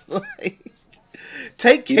 It's like,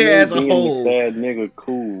 take care as a whole. Sad nigga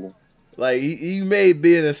cool. Like, he made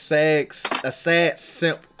being a sad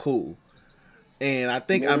simp cool. And I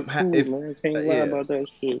think man, can't lie about that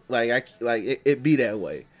shit. Like, it be that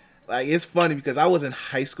way. Like, it's funny because I was in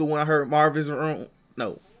high school when I heard Marvin's Room.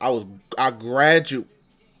 No, I graduate.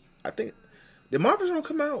 I think, did Marvin's Room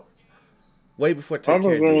come out way before Take Care?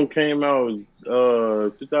 Marvin's Room came out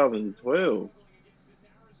 2012.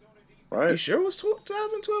 Right? You sure it was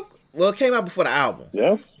 2012? Well, it came out before the album.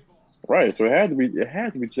 Yes. Right. So it had to be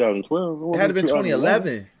 2012. It had to be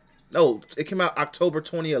 2011. No, it came out October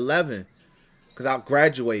 2011 because I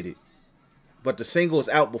graduated. But the single was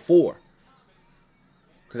out before.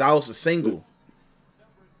 Because I was a single.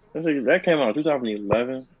 That came out in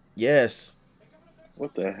 2011? Yes.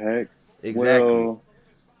 What the heck? Exactly. Well,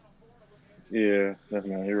 yeah, that's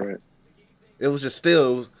not, you're right. It was just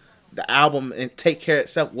still, the album and Take Care of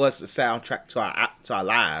Itself was the soundtrack to our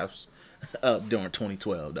lives during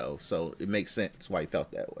 2012 though, so it makes sense why he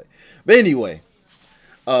felt that way. But anyway,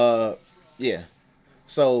 yeah.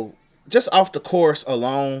 So just off the chorus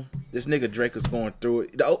alone, this nigga Drake is going through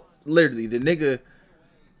it. Literally, the nigga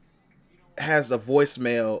has a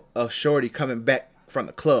voicemail of Shorty coming back from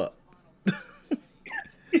the club.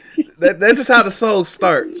 That's just how the song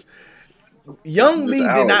starts. Young me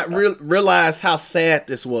did not realize how sad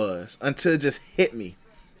this was until it just hit me.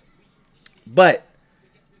 But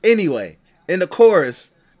anyway, in the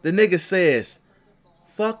chorus, the nigga says,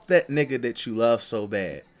 "Fuck that nigga that you love so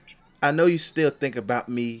bad. I know you still think about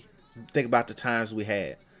me, think about the times we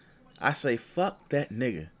had. I say, fuck that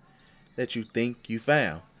nigga that you think you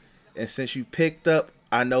found. And since you picked up,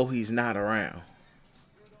 I know he's not around."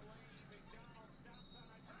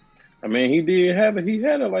 I mean, he did have it. He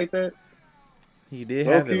had it like that. He did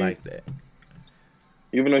have it like that.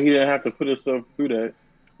 Even though he didn't have to put himself through that,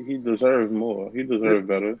 he deserved more. He deserved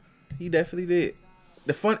better. He definitely did.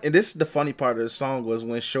 And this is the funny part of the song was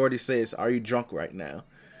when Shorty says, "Are you drunk right now?"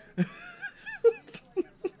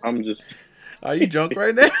 I'm just. Are you drunk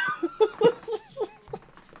right now?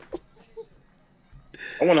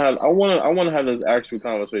 I want to have this actual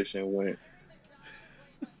conversation with.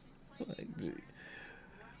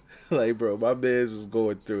 Like, bro, my man's was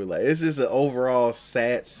going through. Like, it's just an overall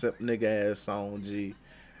sad, simp nigga ass song, G.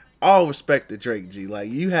 All respect to Drake, G. Like,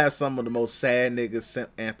 you have some of the most sad niggas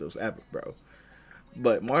simp anthems ever, bro.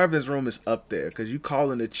 But Marvin's Room is up there because you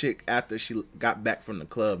calling the chick after she got back from the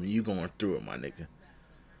club and you going through it, my nigga.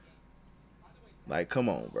 Like, come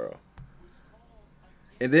on, bro.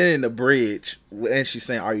 And then in the bridge, and she's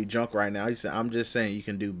saying, "Are you drunk right now?" He said, "I'm just saying you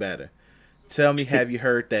can do better. Tell me, have you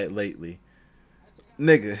heard that lately?"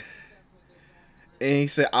 Nigga. And he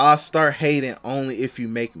said, "I'll start hating only if you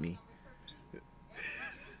make me."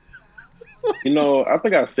 You know, I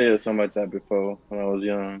think I said something like that before when I was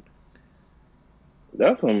young.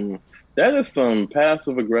 That is some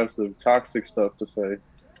passive aggressive toxic stuff to say.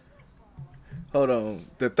 Hold on,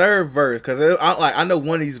 the third verse, because I know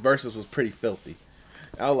one of these verses was pretty filthy.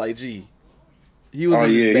 I was like, gee, he was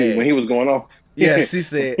in his bag. When he was going off. Yeah, she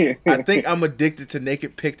said, "I think I'm addicted to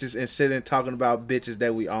naked pictures and sitting talking about bitches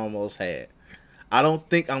that we almost had. I don't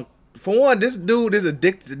think I'm." For one, this dude is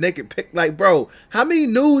addicted to naked pic. Like, bro, how many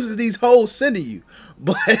news is these hoes sending you?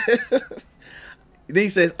 But then he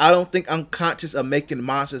says, "I don't think I'm conscious of making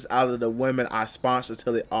monsters out of the women I sponsor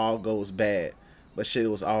till it all goes bad. But shit, it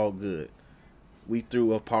was all good. We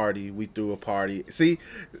threw a party. We threw a party." See,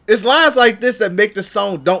 it's lines like this that make the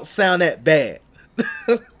song don't sound that bad.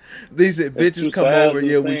 These said, "Bitches come over,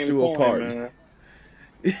 yeah, we threw a party."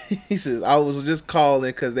 He says, "I was just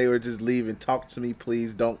calling because they were just leaving. Talk to me,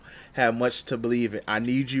 please. Don't have much to believe in. I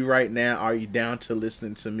need you right now. Are you down to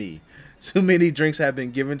listening to me? Too many drinks have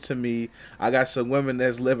been given to me. I got some women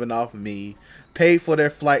that's living off me. Paid for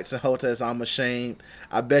their flights and hotels. I'm ashamed.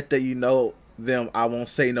 I bet that you know them. I won't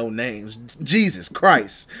say no names. Jesus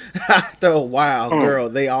Christ. After a while, girl,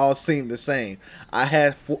 they all seem the same. I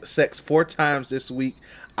had sex 4 times this week.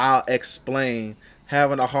 I'll explain.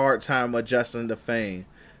 Having a hard time adjusting to fame.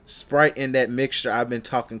 Sprite in that mixture. I've been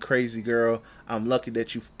talking crazy, girl. I'm lucky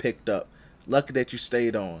that you picked up. Lucky that you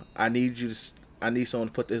stayed on. I need someone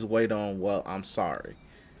to put this weight on. Well, I'm sorry,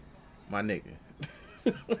 my nigga."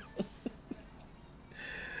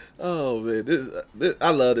 Oh man, this I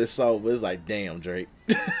love this song, but it's like, damn, Drake.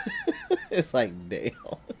 It's like, damn.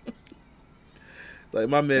 Like,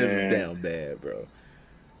 my man is down bad, bro.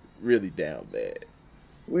 Really down bad.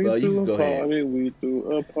 We threw a party. We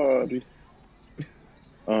threw a party.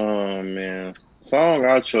 Man, song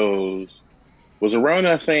I chose was around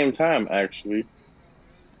that same time actually.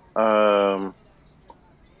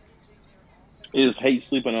 Is "Hate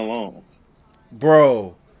Sleeping Alone,"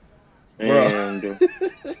 bro. And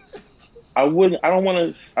I don't want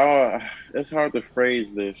to. It's hard to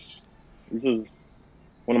phrase this. This is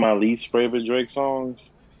one of my least favorite Drake songs.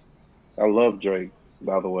 I love Drake,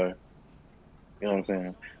 by the way. You know what I'm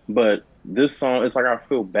saying? But this song, it's like I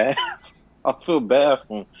feel bad. I feel bad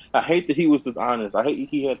for him. I hate that he was this honest. I hate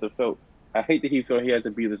that he felt he had to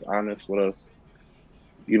be this honest with us.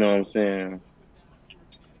 You know what I'm saying?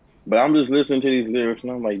 But I'm just listening to these lyrics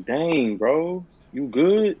and I'm like, dang, bro, you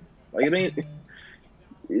good? Like, it ain't.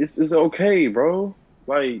 It's okay, bro.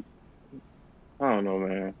 Like, I don't know,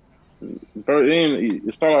 man.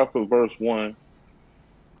 It start off with verse 1.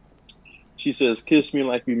 She says, "Kiss me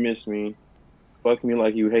like you miss me. Fuck me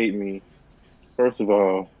like you hate me." First of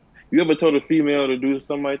all, you ever told a female to do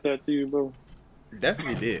something like that to you, bro?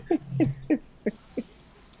 Definitely did.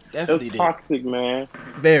 Definitely did. That's toxic, man.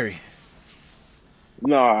 Very.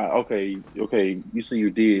 Okay. You see, you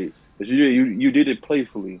did, but you did it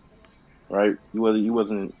playfully, right? Yeah,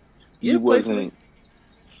 you playfully. wasn't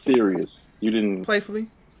serious. You didn't Playfully.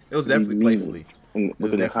 It was be definitely meaning playfully. It was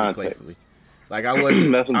within the definitely playfully. context. Like I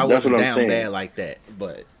wasn't I That's what wasn't I'm down saying. bad like that,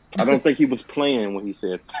 but I don't think he was playing when he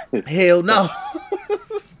said this. hell no.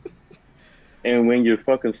 And when you're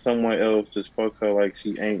fucking someone else, just fuck her like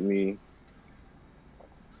she ain't me.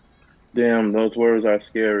 Damn, those words are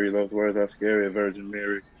scary. Those words are scary, Virgin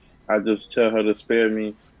Mary. I just tell her to spare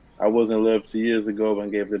me. I was in love 2 years ago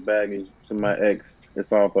and gave the baggage to my ex.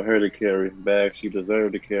 It's all for her to carry. Bag she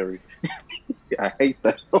deserved to carry. I hate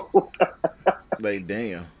that. Like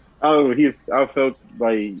damn. I felt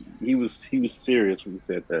like he was serious when he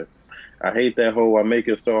said that. I hate that whole I make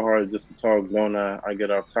it so hard just to talk, don't I? I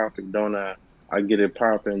get off topic, don't I? I get it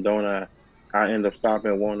popping, don't I? I end up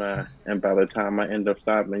stopping, won't I? And by the time I end up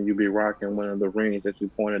stopping, you be rocking one of the rings that you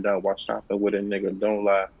pointed out while shopping with a nigga, don't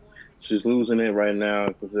lie. She's losing it right now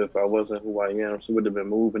because if I wasn't who I am, she would have been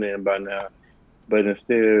moving in by now. But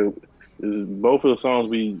instead, both of the songs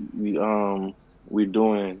we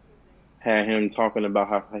doing had him talking about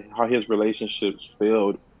how his relationships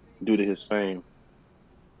failed due to his fame.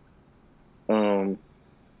 Um,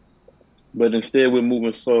 but instead we're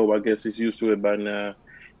moving slow. I guess he's used to it by now,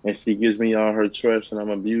 and she gives me all her trust, and I'm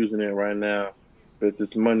abusing it right now. But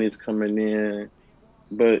this money is coming in.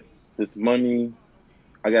 But this money,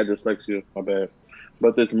 I got dyslexia. My bad.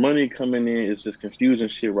 But this money coming in is just confusing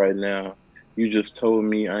shit right now. You just told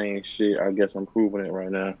me I ain't shit. I guess I'm proving it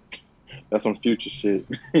right now. That's some future shit.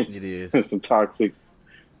 It is. Some toxic.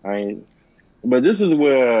 I ain't. But this is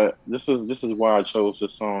why I chose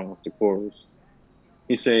this song, the chorus.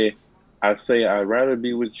 He said, "I say I'd rather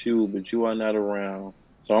be with you, but you are not around.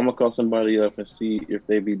 So I'm gonna call somebody up and see if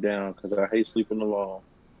they be down, cause I hate sleeping alone.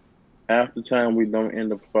 Half the time we don't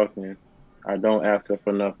end up fucking. I don't ask her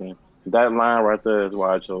for nothing." That line right there is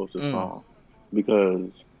why I chose this Mm. song,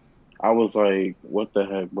 because I was like, "What the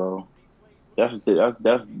heck, bro? That's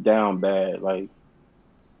down bad. Like,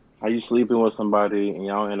 how you sleeping with somebody and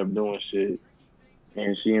y'all end up doing shit,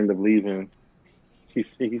 and she end up leaving. He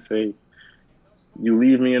say, you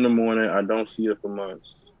leave me in the morning, I don't see you for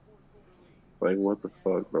months. Like, what the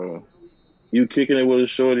fuck, bro? You kicking it with a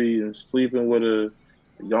shorty and sleeping with a,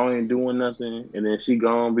 y'all ain't doing nothing, and then she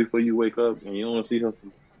gone before you wake up, and you don't see her for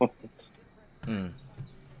months. Mm. Mm.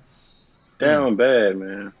 Down bad,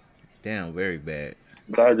 man. Damn, very bad.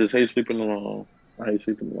 But I just hate sleeping alone. I hate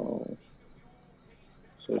sleeping alone.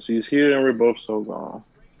 So she's here and we're both so gone.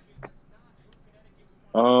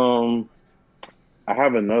 Um, I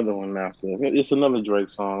have another one after this. It's another Drake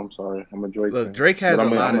song. I'm sorry, I'm a Drake Look, fan, Drake but has a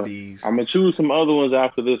lot of these. I'm gonna choose some other ones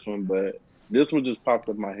after this one. But this one just popped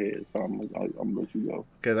up in my head, so I'm gonna let you go.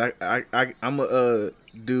 Cause I'm gonna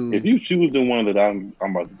do. If you choose the one that I'm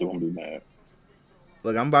about to do, I'm gonna be mad.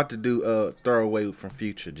 Look, I'm about to do Throwaway from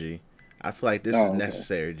Future, G. I feel like this is Okay.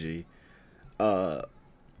 necessary, G.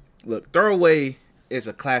 Look, Throwaway is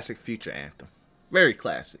a classic Future anthem. Very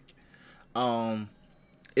classic.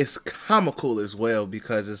 It's comical as well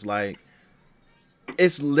because it's like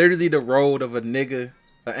it's literally the road of a nigga,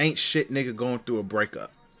 an ain't shit nigga going through a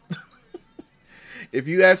breakup. If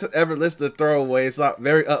you guys ever listen to Throwaway, it's like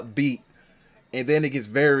very upbeat, and then it gets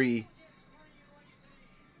very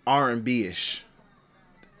R&B ish,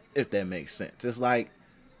 if that makes sense. It's like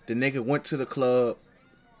the nigga went to the club,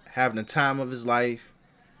 having the time of his life,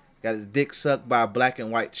 got his dick sucked by a black and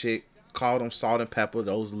white chick, called him salt and pepper.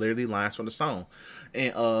 Those are literally lines from the song.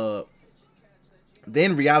 And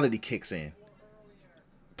then reality kicks in.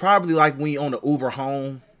 Probably like when you on the Uber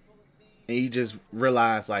home and you just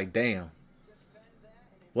realize like, damn,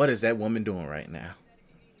 what is that woman doing right now?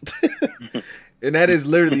 And that is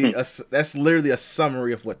literally a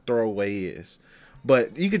summary of what Throwaway is.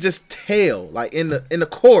 But you could just tell, like in the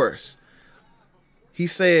chorus, he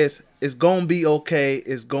says, "It's gonna be okay,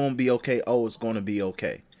 it's gonna be okay, oh, it's gonna be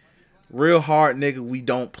okay. Real hard nigga, we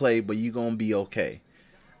don't play, but you gonna be okay.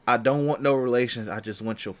 I don't want no relations, I just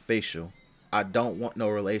want your facial. I don't want no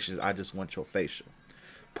relations, I just want your facial.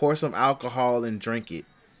 Pour some alcohol and drink it,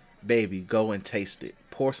 baby, go and taste it.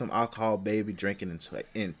 Pour some alcohol, baby, drink it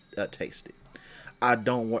and taste it. I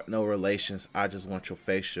don't want no relations, I just want your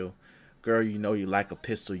facial. Girl, you know you like a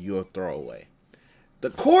pistol, you're a throwaway." The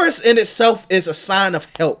chorus in itself is a sign of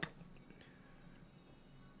help.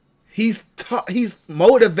 He's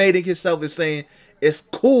motivating himself and saying, "It's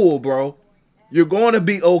cool, bro. You're going to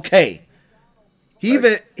be okay." He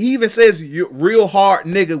even says, "You're real hard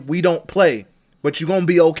nigga, we don't play, but you're going to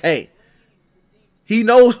be okay." He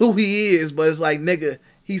knows who he is, but it's like, nigga,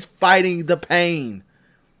 he's fighting the pain.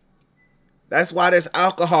 That's why there's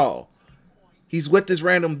alcohol. He's with this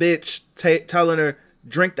random bitch telling her,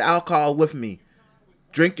 drink the alcohol with me.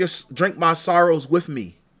 Drink my sorrows with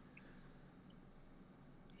me.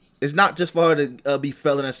 It's not just for her to be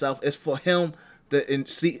feeling herself. It's for him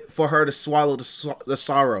for her to swallow the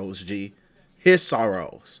sorrows, G. His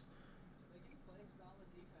sorrows.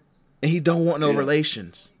 And he don't want no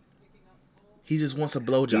relations. He just wants a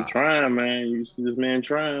blowjob. He's trying, man. You see this man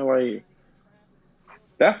trying, like,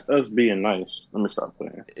 that's us being nice. Let me stop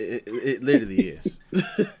playing. It literally is.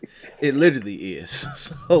 It literally is.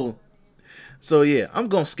 So yeah, I'm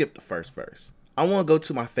gonna skip the first verse. I want to go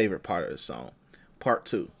to my favorite part of the song, part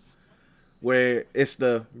 2, where it's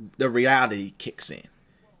the reality kicks in.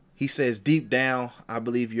 He says, "Deep down, I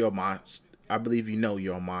believe you're a monster. I believe you know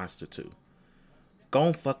you're a monster too. Go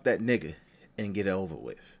and fuck that nigga and get it over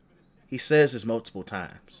with." He says this multiple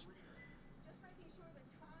times.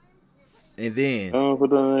 And then...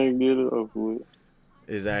 get it over with.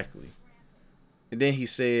 Exactly. And then he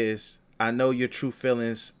says, "I know your true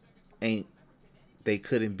feelings ain't... They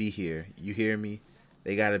couldn't be here. You hear me?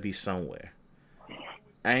 They gotta be somewhere.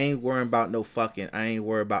 I ain't worrying about no fucking.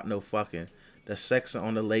 The sex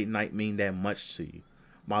on the late night mean that much to you.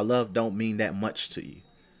 My love don't mean that much to you.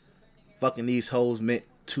 Fucking these hoes meant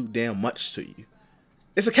too damn much to you."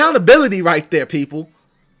 It's accountability right there, people.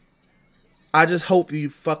 I just hope you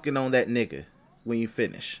fucking on that nigga when you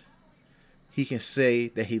finish. He can say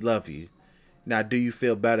that he love you. Now, do you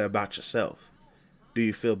feel better about yourself? Do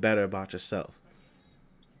you feel better about yourself?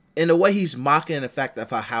 In a way, he's mocking the fact of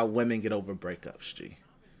how women get over breakups, G.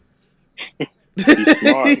 He's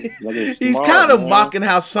smart. He's kind of mocking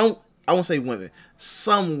how I won't say women,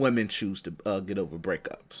 some women choose to get over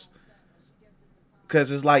breakups.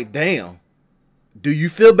 Because it's like, damn, do you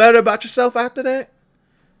feel better about yourself after that?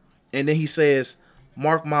 And then he says,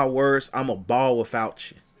 "Mark my words, I'm a ball without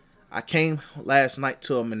you. I came last night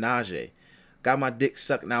to a menage. Got my dick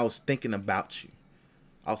sucked and I was thinking about you.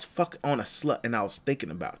 I was fucking on a slut and I was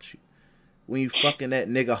thinking about you. When you fucking that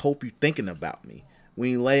nigga, hope you thinking about me. When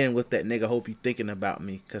you laying with that nigga, hope you thinking about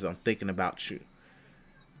me because I'm thinking about you."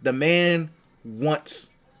 The man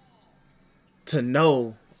wants to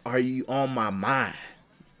know, are you on my mind?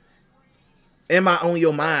 Am I on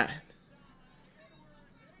your mind?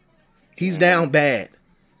 He's down bad.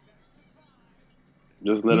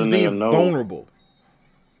 Just let He's a nigga being know. vulnerable.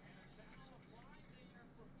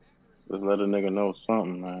 Just let a nigga know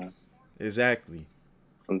something, man. Exactly.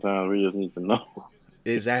 Sometimes we just need to know.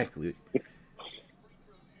 Exactly.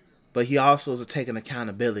 But he also is taking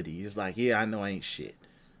accountability. He's like, yeah, I know I ain't shit.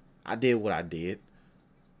 I did what I did.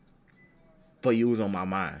 But you was on my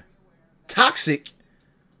mind. Toxic.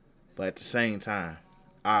 But at the same time,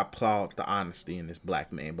 I applaud the honesty in this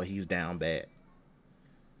black man, but he's down bad.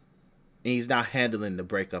 And he's not handling the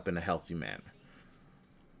breakup in a healthy manner.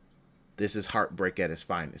 This is heartbreak at its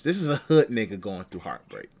finest. This is a hood nigga going through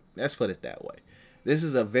heartbreak. Let's put it that way. This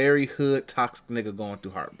is a very hood, toxic nigga going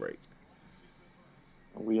through heartbreak.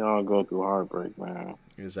 We all go through heartbreak, man.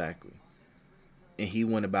 Exactly. And he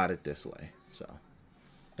went about it this way. So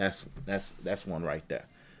that's one right there.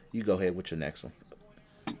 You go ahead with your next one.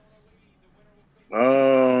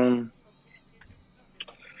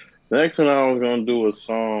 The next one I was gonna do a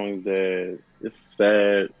song that it's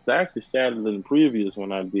sad. It's actually sadder than the previous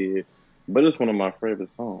one I did, but it's one of my favorite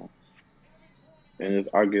songs, and it's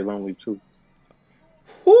 "I Get Lonely Too."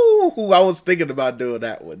 Whoo! I was thinking about doing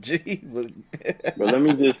that one, G. But let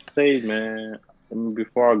me just say, man,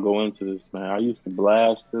 before I go into this, man, I used to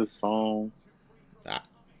blast this song.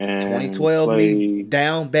 2012 me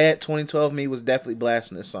down bad. 2012 me was definitely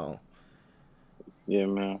blasting this song. Yeah,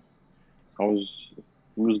 man.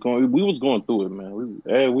 We was going through it, man.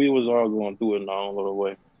 We was all going through it in our own little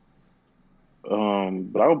way.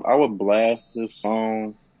 But I would blast this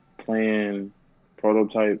song playing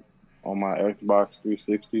Prototype on my Xbox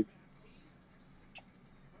 360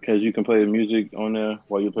 because you can play the music on there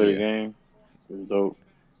while you play the game. It's dope.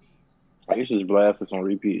 I used to just blast this on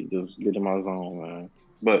repeat, just get in my zone, man.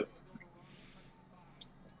 But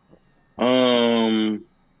I'm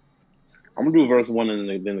gonna do verse 1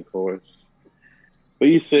 and then the chorus. But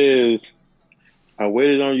he says, "I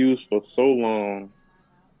waited on you for so long,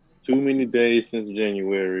 too many days since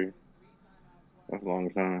January." That's a long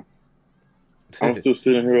time. "I'm still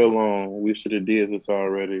sitting here alone. We should have did this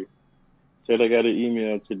already. Said I got an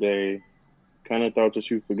email today. Kind of thought that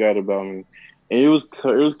you forgot about me." And it was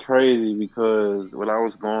crazy because what I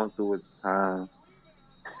was going through at the time,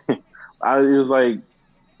 it was like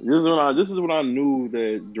this is when I knew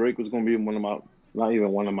that Drake was gonna be my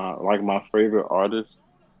favorite artists,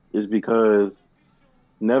 is because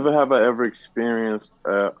never have I ever experienced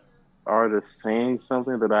artist saying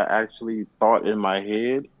something that I actually thought in my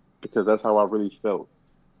head because that's how I really felt.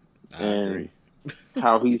 I And agree.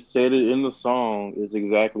 how he said it in the song is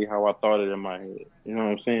exactly how I thought it in my head. You know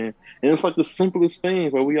what I'm saying? And it's like the simplest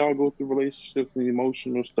things where we all go through relationships and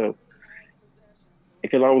emotional stuff.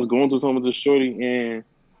 Because I was going through something with this shorty, and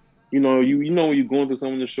you know when you're going through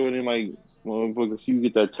something with this shorty, and like motherfuckers, you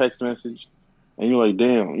get that text message, and you're like,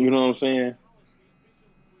 damn, you know what I'm saying?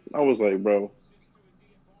 I was like, bro,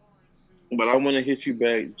 but I want to hit you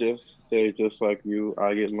back, just say, just like you,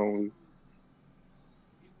 I get lonely.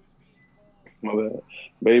 My bad.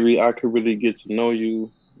 Baby, I could really get to know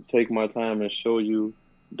you, take my time and show you.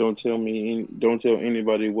 Don't tell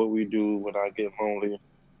anybody what we do when I get lonely.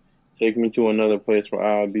 Take me to another place where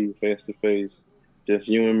I'll be face to face. Just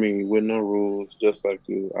you and me with no rules, just like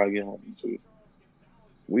you. I get lonely too.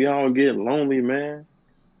 We all get lonely, man.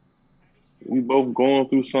 We both going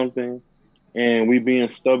through something and we being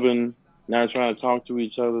stubborn, not trying to talk to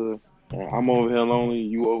each other. I'm over here lonely,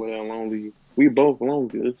 you over here lonely. We both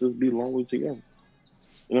lonely. Let's just be lonely together.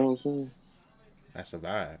 You know what I'm saying? That's a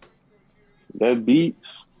vibe. That beat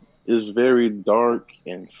is very dark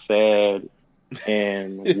and sad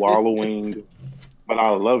and wallowing, but I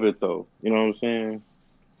love it though. You know what I'm saying?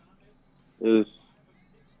 It's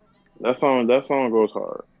that song goes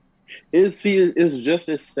hard. It's just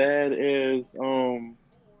as sad as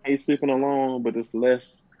Hey Sleeping Alone, but it's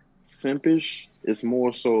less simpish. It's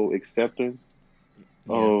more so accepting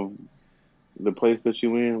Yeah. of the place that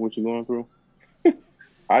you in, what you're going through.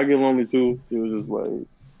 I get lonely too. It was just like,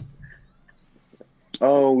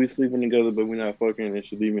 oh, we sleeping together, but we're not fucking, and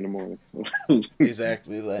she leave me in the morning.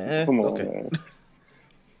 Exactly. Like, Come on, okay. man.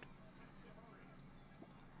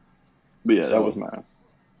 But yeah, that was So, mine.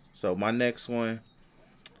 so my next one,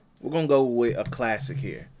 we're gonna go with a classic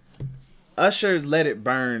here. Usher's "Let It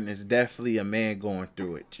Burn" is definitely a man going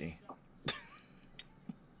through it. G.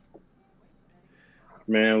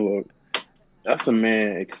 Man, look, that's a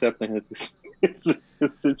man accepting his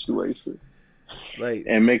situation Like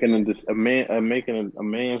and making a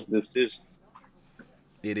man's decision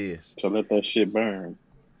it is. to let that shit burn.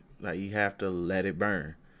 Like you have to let it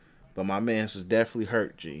burn. But my man's was definitely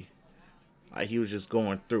hurt. G. Like he was just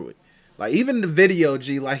going through it. Like even the video,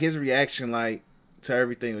 G. Like his reaction, like to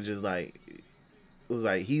everything was just like it was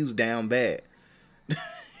like he was down bad.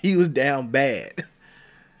 He was down bad.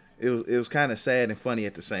 It was kind of sad and funny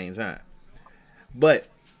at the same time. But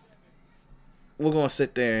we're gonna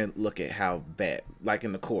sit there and look at how bad, like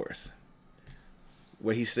in the chorus,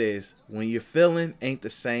 where he says, "When your feeling ain't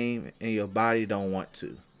the same and your body don't want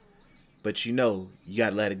to, but you know you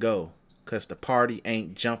gotta let it go, 'cause the party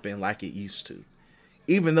ain't jumping like it used to.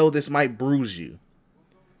 Even though this might bruise you,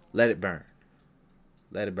 let it burn.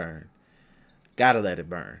 Let it burn. Gotta let it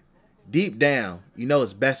burn. Deep down, you know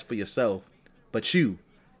it's best for yourself, but you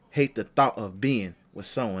hate the thought of being with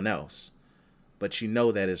someone else. But you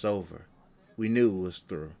know that it's over. We knew it was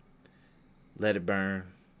through. Let it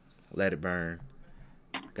burn. Let it burn.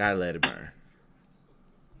 Gotta let it burn."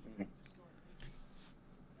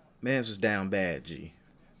 Man's was down bad, G.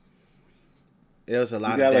 There was a You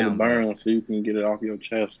lot of gotta let it down bad. burn so you can get it off your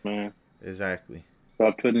chest, man. Exactly.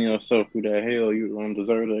 Stop putting yourself through that hell. You don't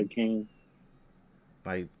deserve that, king.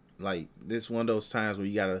 Like this one of those times where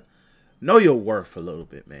you gotta know your worth a little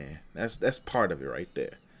bit, man. That's part of it right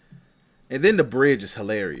there. And then the bridge is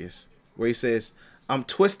hilarious, where he says, "I'm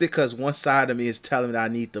twisted because one side of me is telling me that I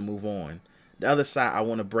need to move on. The other side, I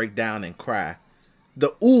want to break down and cry."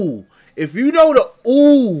 The ooh, if you know the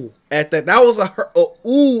ooh at that was a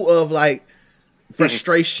ooh of like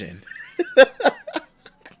frustration.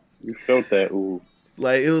 You felt that, ooh.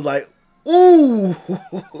 Like it was like ooh,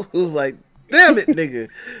 it was like damn it, nigga.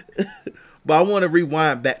 But I want to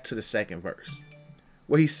rewind back to the second verse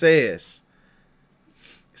where he says,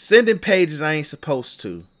 "Sending pages I ain't supposed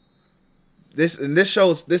to." This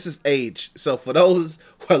shows this is age. So for those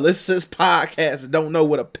who listen to this podcast and don't know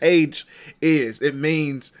what a page is, it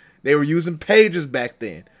means they were using pages back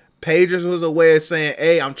then. Pages was a way of saying,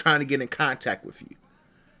 "Hey, I'm trying to get in contact with you."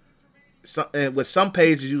 And with some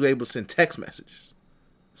pages, you were able to send text messages.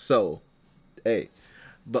 So, hey,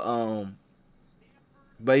 but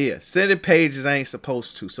yeah, sending pages I ain't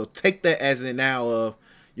supposed to. So take that as in now of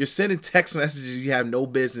you're sending text messages you have no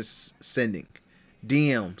business sending.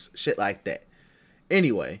 DMs, shit like that.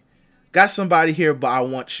 Anyway, got somebody here, but I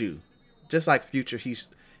want you. Just like Future,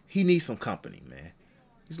 he needs some company, man.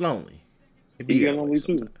 He's lonely. It be He that get way lonely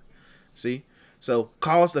sometimes. too. See? So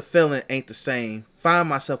cause the feeling ain't the same. Find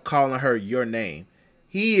myself calling her your name.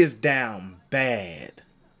 He is down bad.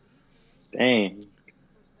 Dang.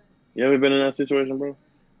 You ever been in that situation, bro?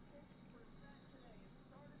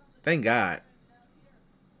 Thank God.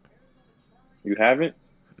 You haven't?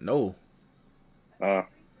 No. Uh,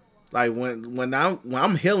 Like when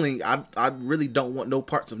I'm healing, I really don't want no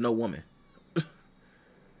parts of no woman.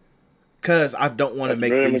 Cause I don't want to that's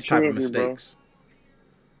make very these type mature of of you, bro. mistakes.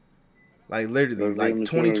 Like literally, That's very like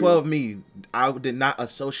mature of you. 2012 me, I did not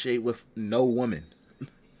associate with no woman.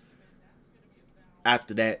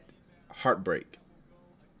 After that heartbreak.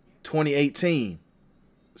 2018,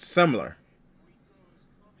 similar.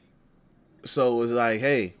 So it was like,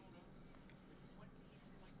 hey,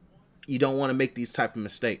 you don't want to make these type of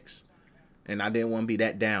mistakes, and I didn't want to be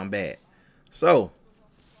that down bad. So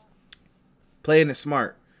playing it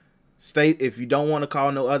smart. Stay if you don't want to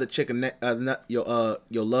call no other chick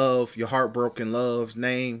your love, your heartbroken love's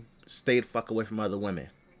name. Stay the fuck away from other women.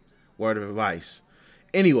 Word of advice.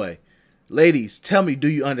 Anyway, ladies, tell me, do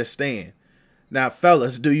you understand? Now,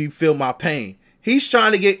 fellas, do you feel my pain? He's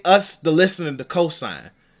trying to get us, the listener, to co-sign.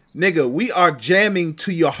 Nigga, we are jamming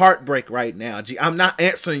to your heartbreak right now. G, I'm not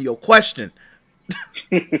answering your question.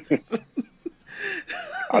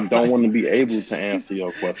 I don't want to be able to answer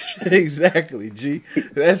your question. Exactly, G.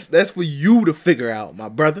 That's for you to figure out, my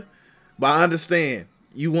brother. But I understand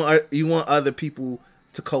you want other people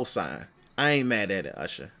to co-sign. I ain't mad at it,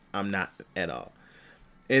 Usher. I'm not at all.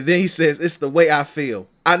 And then he says, it's the way I feel.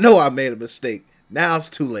 I know I made a mistake. Now it's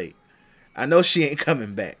too late. I know she ain't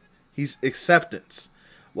coming back. He's acceptance.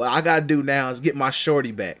 What I gotta do now is get my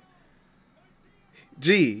shorty back.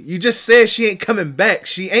 Gee, you just said she ain't coming back.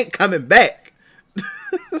 She ain't coming back.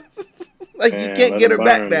 Like, man, you can't get her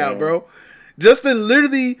back now, bro. Just in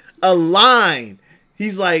literally a line,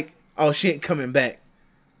 he's like, oh, she ain't coming back.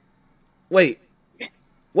 Wait,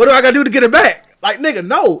 what do I gotta do to get her back? Like, nigga,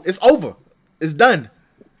 no, it's over. It's done.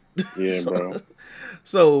 Yeah, bro.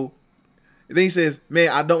 So then he says, man,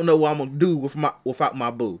 I don't know what I'm gonna do without my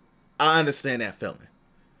boo. I understand that feeling.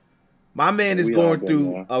 My man is going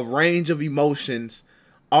through a range of emotions,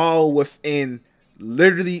 all within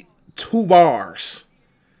literally 2 bars.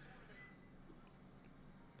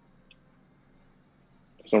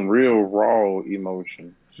 Some real raw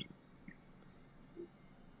emotion.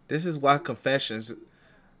 This is why Confessions,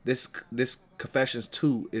 this Confessions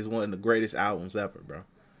 2 is one of the greatest albums ever, bro.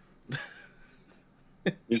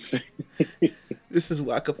 This is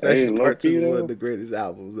why Confessions Part 2 is one of the greatest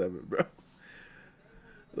albums ever, bro.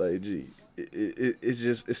 Like, G,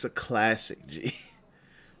 it's a classic, G.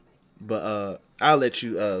 But I'll let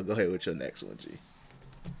you go ahead with your next one, G.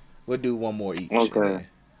 We'll do one more each. Okay. Man.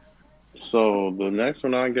 So the next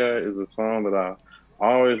one I got is a song that I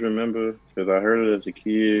always remember because I heard it as a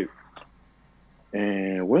kid.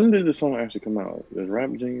 And when did the song actually come out? Does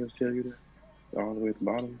Rap Genius tell you that? All the way at the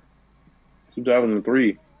bottom?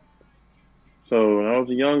 2003. So when I was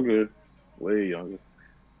younger, way younger,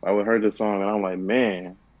 I would heard the song and I'm like,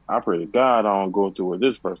 man, I pray to God I don't go through what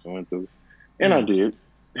this person went through. And I did.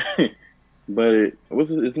 But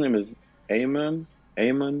his name is Amen.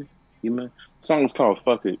 The song is called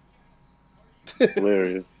Fuck It.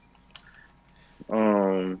 Hilarious.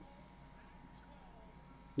 But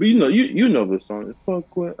you know this song.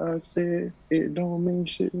 Fuck what I said, it don't mean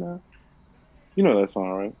shit now. You know that song,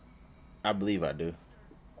 right? I believe I do.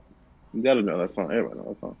 You gotta know that song. Everybody knows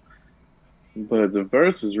that song. But the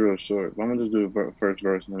verse is real short. I'm gonna just do the first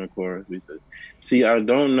verse and then the chorus. He says, see, I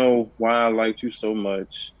don't know why I liked you so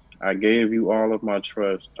much. I gave you all of my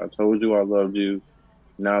trust. I told you I loved you.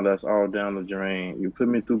 Now that's all down the drain. You put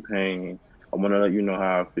me through pain. I want to let you know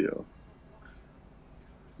how I feel.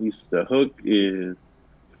 The hook is,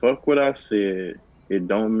 fuck what I said. It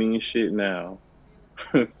don't mean shit now.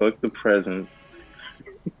 Fuck the present.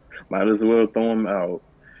 Might as well throw them out.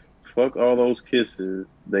 Fuck all those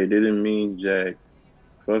kisses. They didn't mean jack.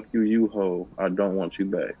 Fuck you, you hoe. I don't want you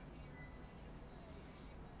back.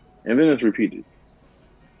 And then it's repeated.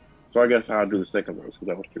 So I guess I'll do the second verse because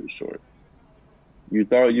that was pretty short. You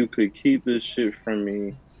thought you could keep this shit from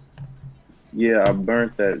me. Yeah, I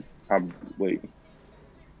burnt that. Wait.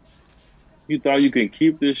 You thought you could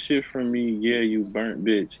keep this shit from me. Yeah, you burnt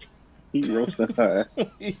bitch. He roasted high.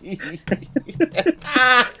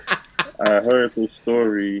 I heard the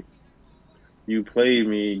story. You played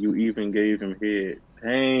me. You even gave him head.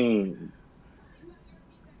 Dang.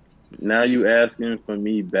 Now you asking for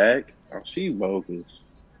me back? Oh, she bogus.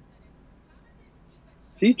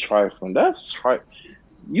 She trifling. That's trifling.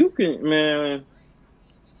 You can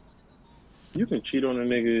cheat on a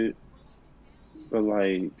nigga, but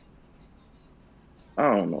like, I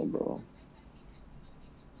don't know, bro.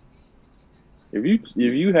 If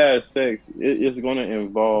you had sex, it's gonna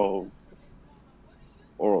involve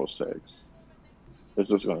oral sex. It's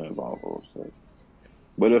just gonna involve oral sex.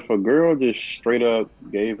 But if a girl just straight up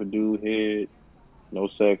gave a dude head, no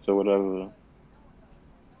sex or whatever,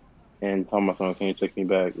 and talking about something, can you take me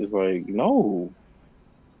back? It's like, no.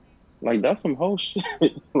 Like, that's some whole shit.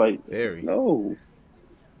 Like, Very. no.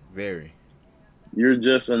 Very. You're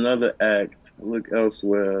just another act. Look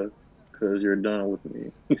elsewhere because you're done with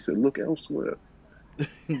me. He said, look elsewhere.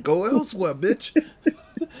 Go elsewhere, bitch.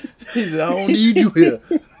 He said, I don't need you here.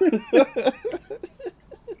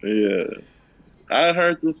 Yeah. I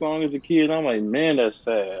heard this song as a kid, and I'm like, man, that's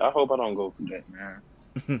sad. I hope I don't go through that,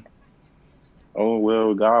 man. Oh,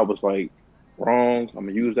 well, God was like, wrong. I'm going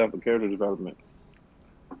to use that for character development.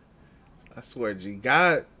 I swear, G.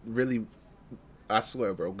 God really, I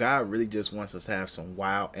swear, bro. God really just wants us to have some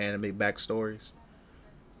wild anime backstories.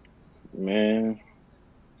 Man.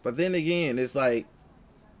 But then again, it's like,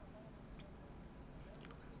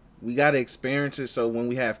 we got to experience it, so when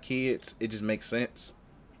we have kids, it just makes sense.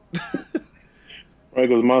 Right,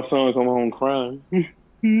 because my son come home crying.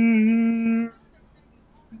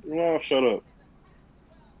 Oh, shut up.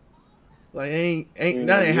 Like,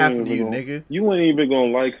 nothing happened to you, nigga. You ain't even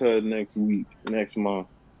gonna like her next week, next month.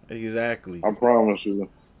 Exactly. I promise you.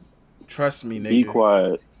 Trust me, nigga. Be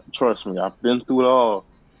quiet. Trust me, I've been through it all.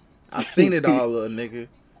 I've seen it all, little nigga.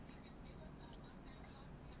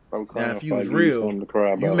 Now, if you was real,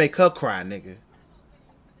 you make her cry, nigga.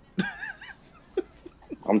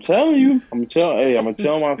 I'm telling you. I'm gonna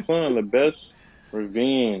tell my son the best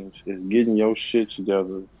revenge is getting your shit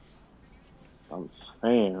together. I'm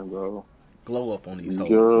saying, bro. Glow up on these hoes.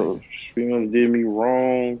 Girl, females did me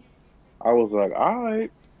wrong. I was like, all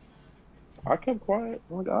right. I kept quiet.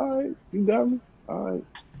 I'm like, all right, you got me. All right.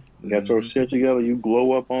 You got your shit together. You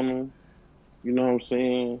glow up on them. You know what I'm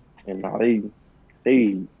saying? And now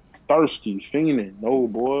they thirsty, fiending. No,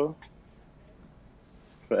 boy.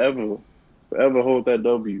 Forever hold that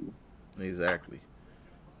W. Exactly.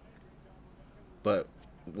 But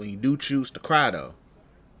when you do choose to cry, though,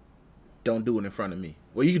 don't do it in front of me.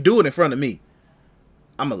 Well, you can do it in front of me.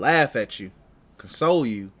 I'm going to laugh at you, console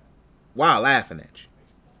you, while laughing at you.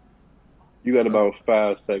 You got about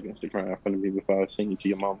 5 seconds to cry in front of me before I sing it to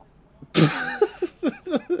your mama.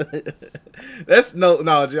 That's no,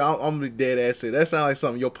 G, I'm going to be dead ass it. That sounds like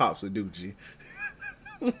something your pops would do, G.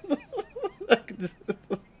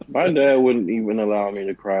 My dad wouldn't even allow me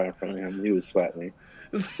to cry in front of him. He would slap me.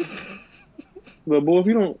 But boy, if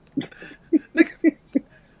you don't...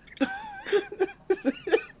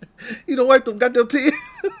 You don't wipe them goddamn tears.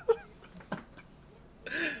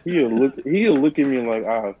 He'll look at me like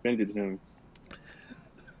I offended him.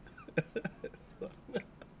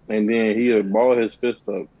 And then he'll ball his fist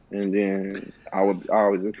up, and then I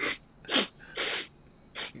would just...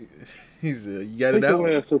 He said, you got it out? Take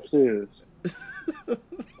your ass upstairs.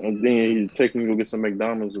 And then he'd take me to go get some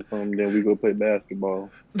McDonald's or something, then we go play basketball.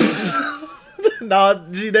 Nah,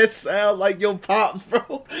 G, that sounds like your pops,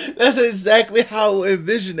 bro. That's exactly how I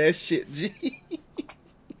envision that shit, G.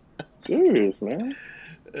 Serious, man.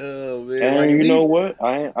 Oh, man. And like, you know what?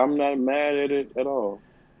 I'm not mad at it at all.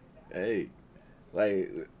 Hey,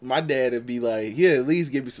 like, my dad would be like, yeah, at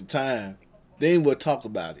least give me some time. Then we'll talk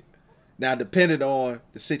about it. Now, depending on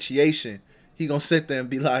the situation, he gonna sit there and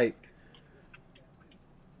be like,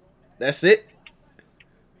 that's it?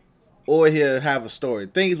 Or he'll have a story.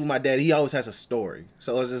 Things with my dad, he always has a story.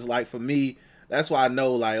 So it's just like, for me, that's why I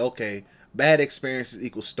know, like, okay, bad experiences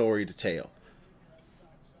equal story to tell.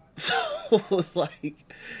 So it's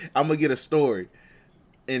like, I'm going to get a story.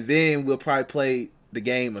 And then we'll probably play the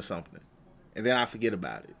game or something. And then I forget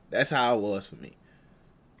about it. That's how it was for me.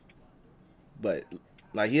 But,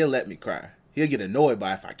 like, he'll let me cry. He'll get annoyed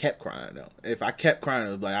by it if I kept crying, though. If I kept crying,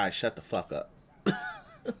 it was like, all right, shut the fuck up.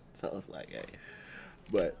 So it's like, hey.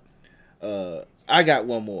 But I got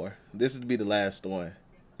one more. This would be the last one.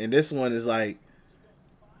 And this one is like,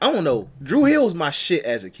 I don't know. Drew Hill was my shit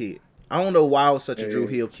as a kid. I don't know why I was such a Drew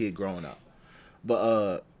Hill kid growing up.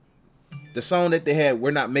 But the song that they had,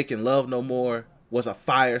 We're Not Making Love No More, was a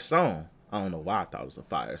fire song. I don't know why I thought it was a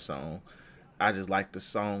fire song. I just liked the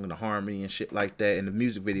song and the harmony and shit like that. And the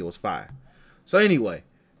music video was fire. So anyway,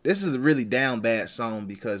 this is a really down bad song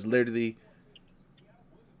because literally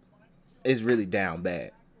it's really down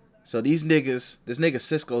bad. So these niggas, this nigga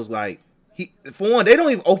Cisco's like, for one, they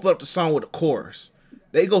don't even open up the song with a chorus.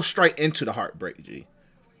 They go straight into the heartbreak, G.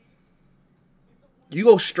 You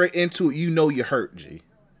go straight into it, you know you're hurt, G.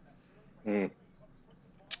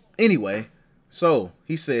 Anyway, so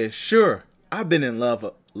he says, sure, I've been in love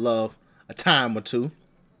a time or two.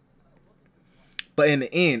 But in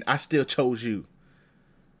the end, I still chose you.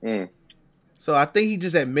 So I think he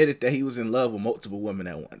just admitted that he was in love with multiple women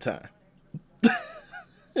at one time.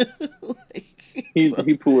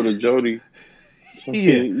 He pulled a Jody.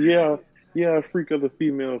 Yeah. Yeah, I freak other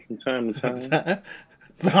females from time to time.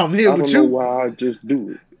 But I'm here I with don't know you. why I just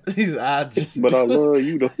do it. I just But I love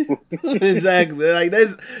you though. exactly. Like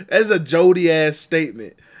that's a Jody ass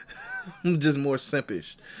statement. I'm just more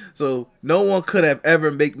simpish. So no one could have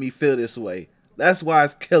ever make me feel this way. That's why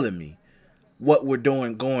it's killing me. What we're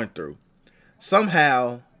going through.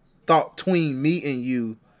 Somehow thought tween me and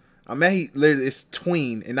you. I mean, he literally it's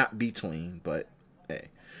tween and not between, but hey,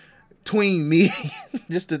 tween me,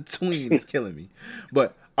 just the tween is killing me.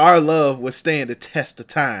 But our love would stand the test of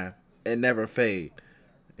time and never fade.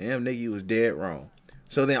 Damn, nigga, you was dead wrong.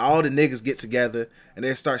 So then all the niggas get together and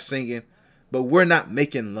they start singing, but we're not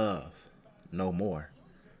making love no more.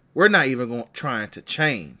 We're not even trying to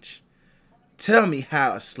change. Tell me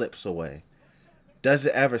how it slips away. Does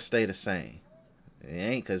it ever stay the same? It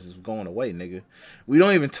ain't, because it's going away, nigga. We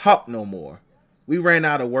don't even talk no more. We ran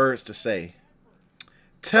out of words to say.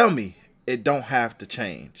 Tell me it don't have to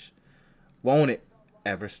change. Won't it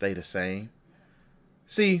ever stay the same?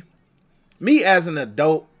 See, me as an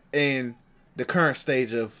adult in the current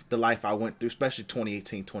stage of the life I went through, especially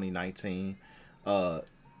 2018, 2019, early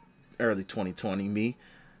 2020, me,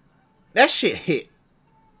 that shit hit.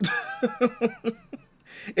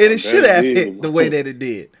 And it should have hit the way that it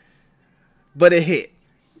did. But it hit.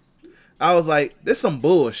 I was like, this some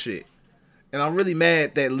bullshit. And I'm really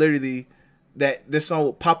mad that literally that this song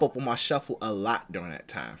would pop up on my shuffle a lot during that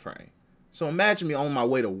time frame. So imagine me on my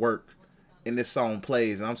way to work and this song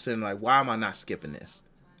plays and I'm sitting like, why am I not skipping this?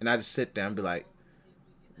 And I just sit there and be like,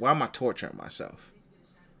 why am I torturing myself?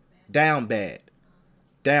 Down bad.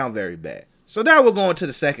 Down very bad. So now we're going to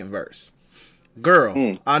the second verse.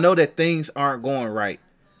 Girl, I know that things aren't going right,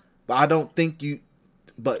 but don't you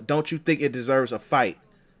think it deserves a fight?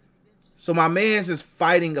 So my man's is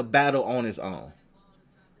fighting a battle on his own.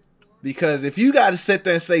 Because if you got to sit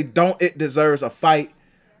there and say, don't it deserves a fight,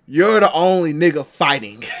 you're the only nigga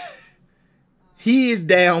fighting. He is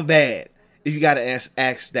down bad if you got to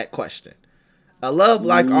ask that question. A love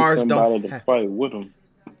like ours don't have to fight with him.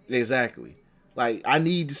 Exactly. Like, I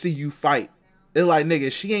need to see you fight. It's like, nigga,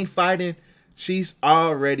 if she ain't fighting, she's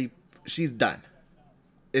done.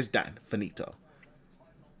 It's done. Finito.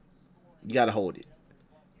 You gotta hold it.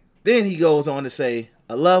 Then he goes on to say,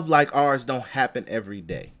 a love like ours don't happen every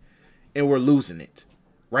day. And we're losing it.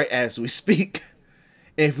 Right as we speak.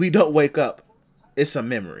 And if we don't wake up, it's a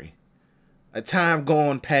memory. A time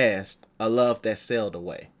gone past, a love that sailed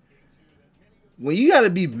away. When you gotta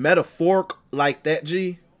be metaphoric like that,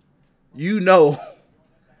 G, you know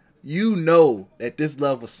that this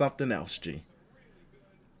love was something else, G.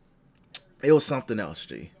 It was something else,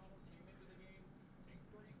 G.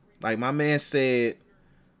 Like my man said,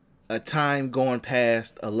 a time going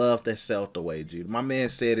past, a love that sailed away, G. My man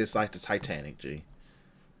said it's like the Titanic, G.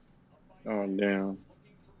 Oh, damn.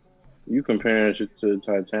 You comparing shit to the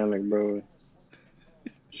Titanic, bro.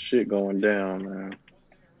 Shit going down, man.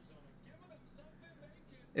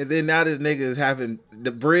 And then now this nigga is having,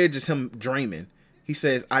 the bridge is him dreaming. He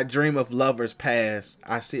says, I dream of lovers past.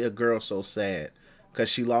 I see a girl so sad because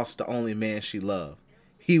she lost the only man she loved.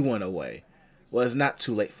 He went away. Well, it's not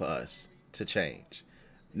too late for us to change.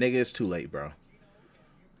 Nigga, it's too late, bro.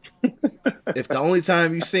 If the only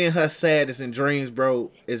time you seeing her sad is in dreams,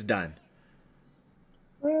 bro, it's done.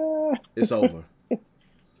 It's over.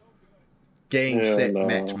 Game, set,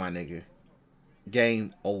 match, my nigga.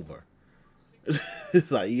 Game over.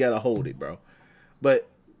 It's like, you gotta hold it, bro. But,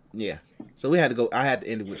 yeah. So we had to go, I had to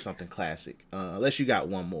end it with something classic. Unless you got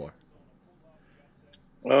one more.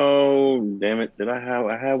 Oh, damn it. I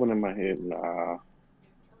had one in my head. Nah.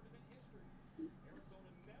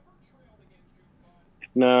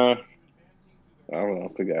 I don't know.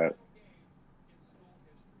 I forgot.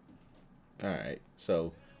 Alright.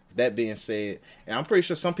 So, that being said, and I'm pretty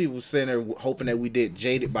sure some people sitting there hoping that we did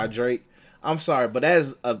Jaded by Drake. I'm sorry, but that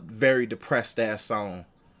is a very depressed ass song.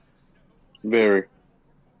 Very.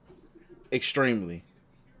 Extremely.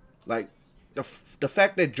 Like, the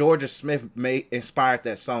fact that Georgia Smith inspired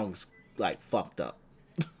that song is like fucked up.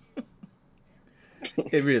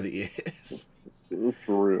 It really is.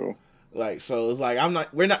 For real. Like, so it's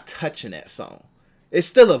like we're not touching that song. It's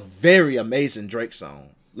still a very amazing Drake song.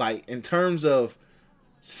 Like, in terms of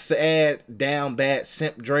sad, down bad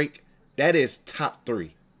simp Drake, that is top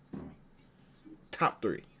 3. Top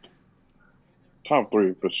 3. Top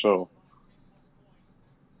 3 for sure.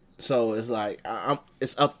 So it's like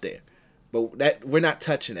it's up there. But that we're not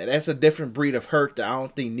touching it. That's a different breed of hurt that I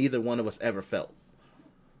don't think neither one of us ever felt.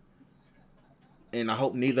 And I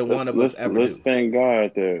hope neither one of us ever do. Let's thank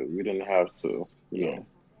God that we didn't have to. Yeah.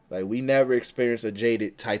 Like, we never experienced a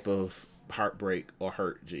Jaded type of heartbreak or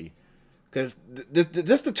hurt, G. Because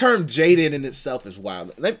just the term jaded in itself is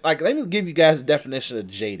wild. Let me give you guys a definition of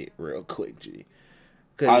jaded real quick, G.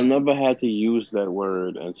 I never had to use that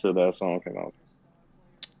word until that song came out.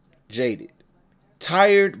 Jaded.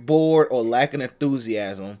 Tired, bored, or lacking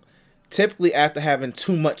enthusiasm, typically after having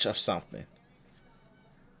too much of something.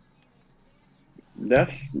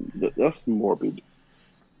 That's morbid.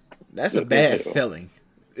 That's a bad feeling.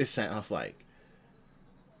 It sounds like.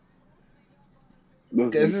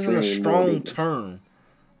 Because this is a strong term.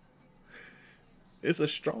 It's a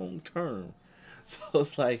strong term. So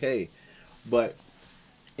it's like, hey. But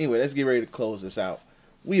anyway, let's get ready to close this out.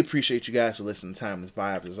 We appreciate you guys for listening to Timeless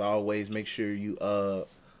Vibes. As always, make sure you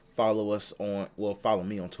follow us follow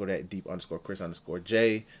me on Twitter at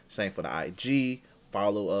deep_Chris_J. Same for the IG.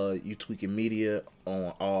 Follow You Tweaking Media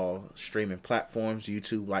on all streaming platforms.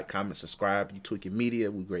 YouTube, like, comment, subscribe. You Tweaking Media,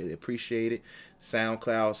 we greatly appreciate it.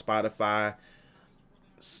 SoundCloud, Spotify,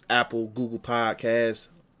 Apple, Google Podcasts.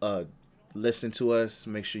 Listen to us.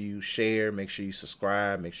 Make sure you share. Make sure you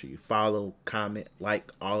subscribe. Make sure you follow, comment, like,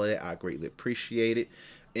 all of that. I greatly appreciate it.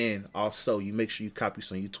 And also, you make sure you copy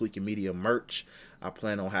some You Tweaking Media merch. I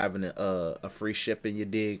plan on having a free shipping, you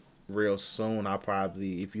dig, real soon. I'll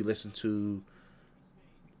probably, if you listen to,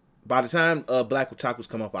 by the time Black Otakus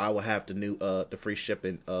come up, I will have the free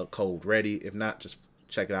shipping code ready. If not, just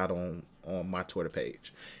check it out on my Twitter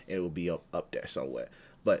page. It will be up there somewhere.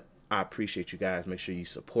 But I appreciate you guys. Make sure you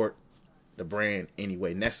support the brand any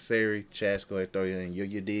way necessary. Chaz, go ahead, throw you in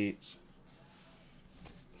your digs.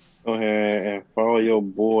 Go ahead and follow your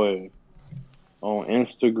boy on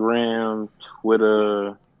Instagram, Twitter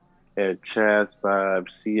at Chaz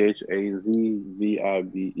Vibes,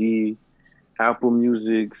 ChazVibe, Apple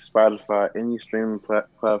Music, Spotify, any streaming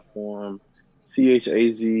platform,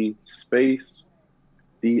 CHAZ space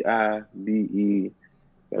VIBE.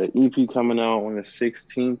 Got an EP coming out on the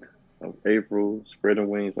 16th of April, Spreading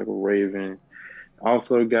Wings Like a Raven.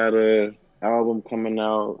 Also got a album coming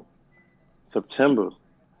out September.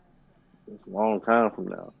 It's a long time from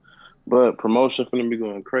now. But promotion finna be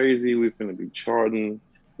going crazy. We finna be charting.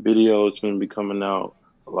 Videos finna be coming out.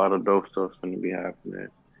 A lot of dope stuff finna be happening.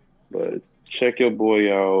 But check your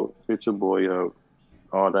boy out. Hit your boy up.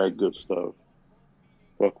 All that good stuff.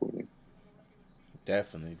 Fuck with me.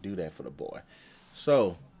 Definitely do that for the boy.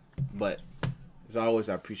 So, but as always,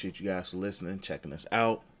 I appreciate you guys for listening, checking us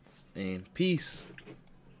out, and peace.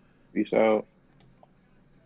 Peace out.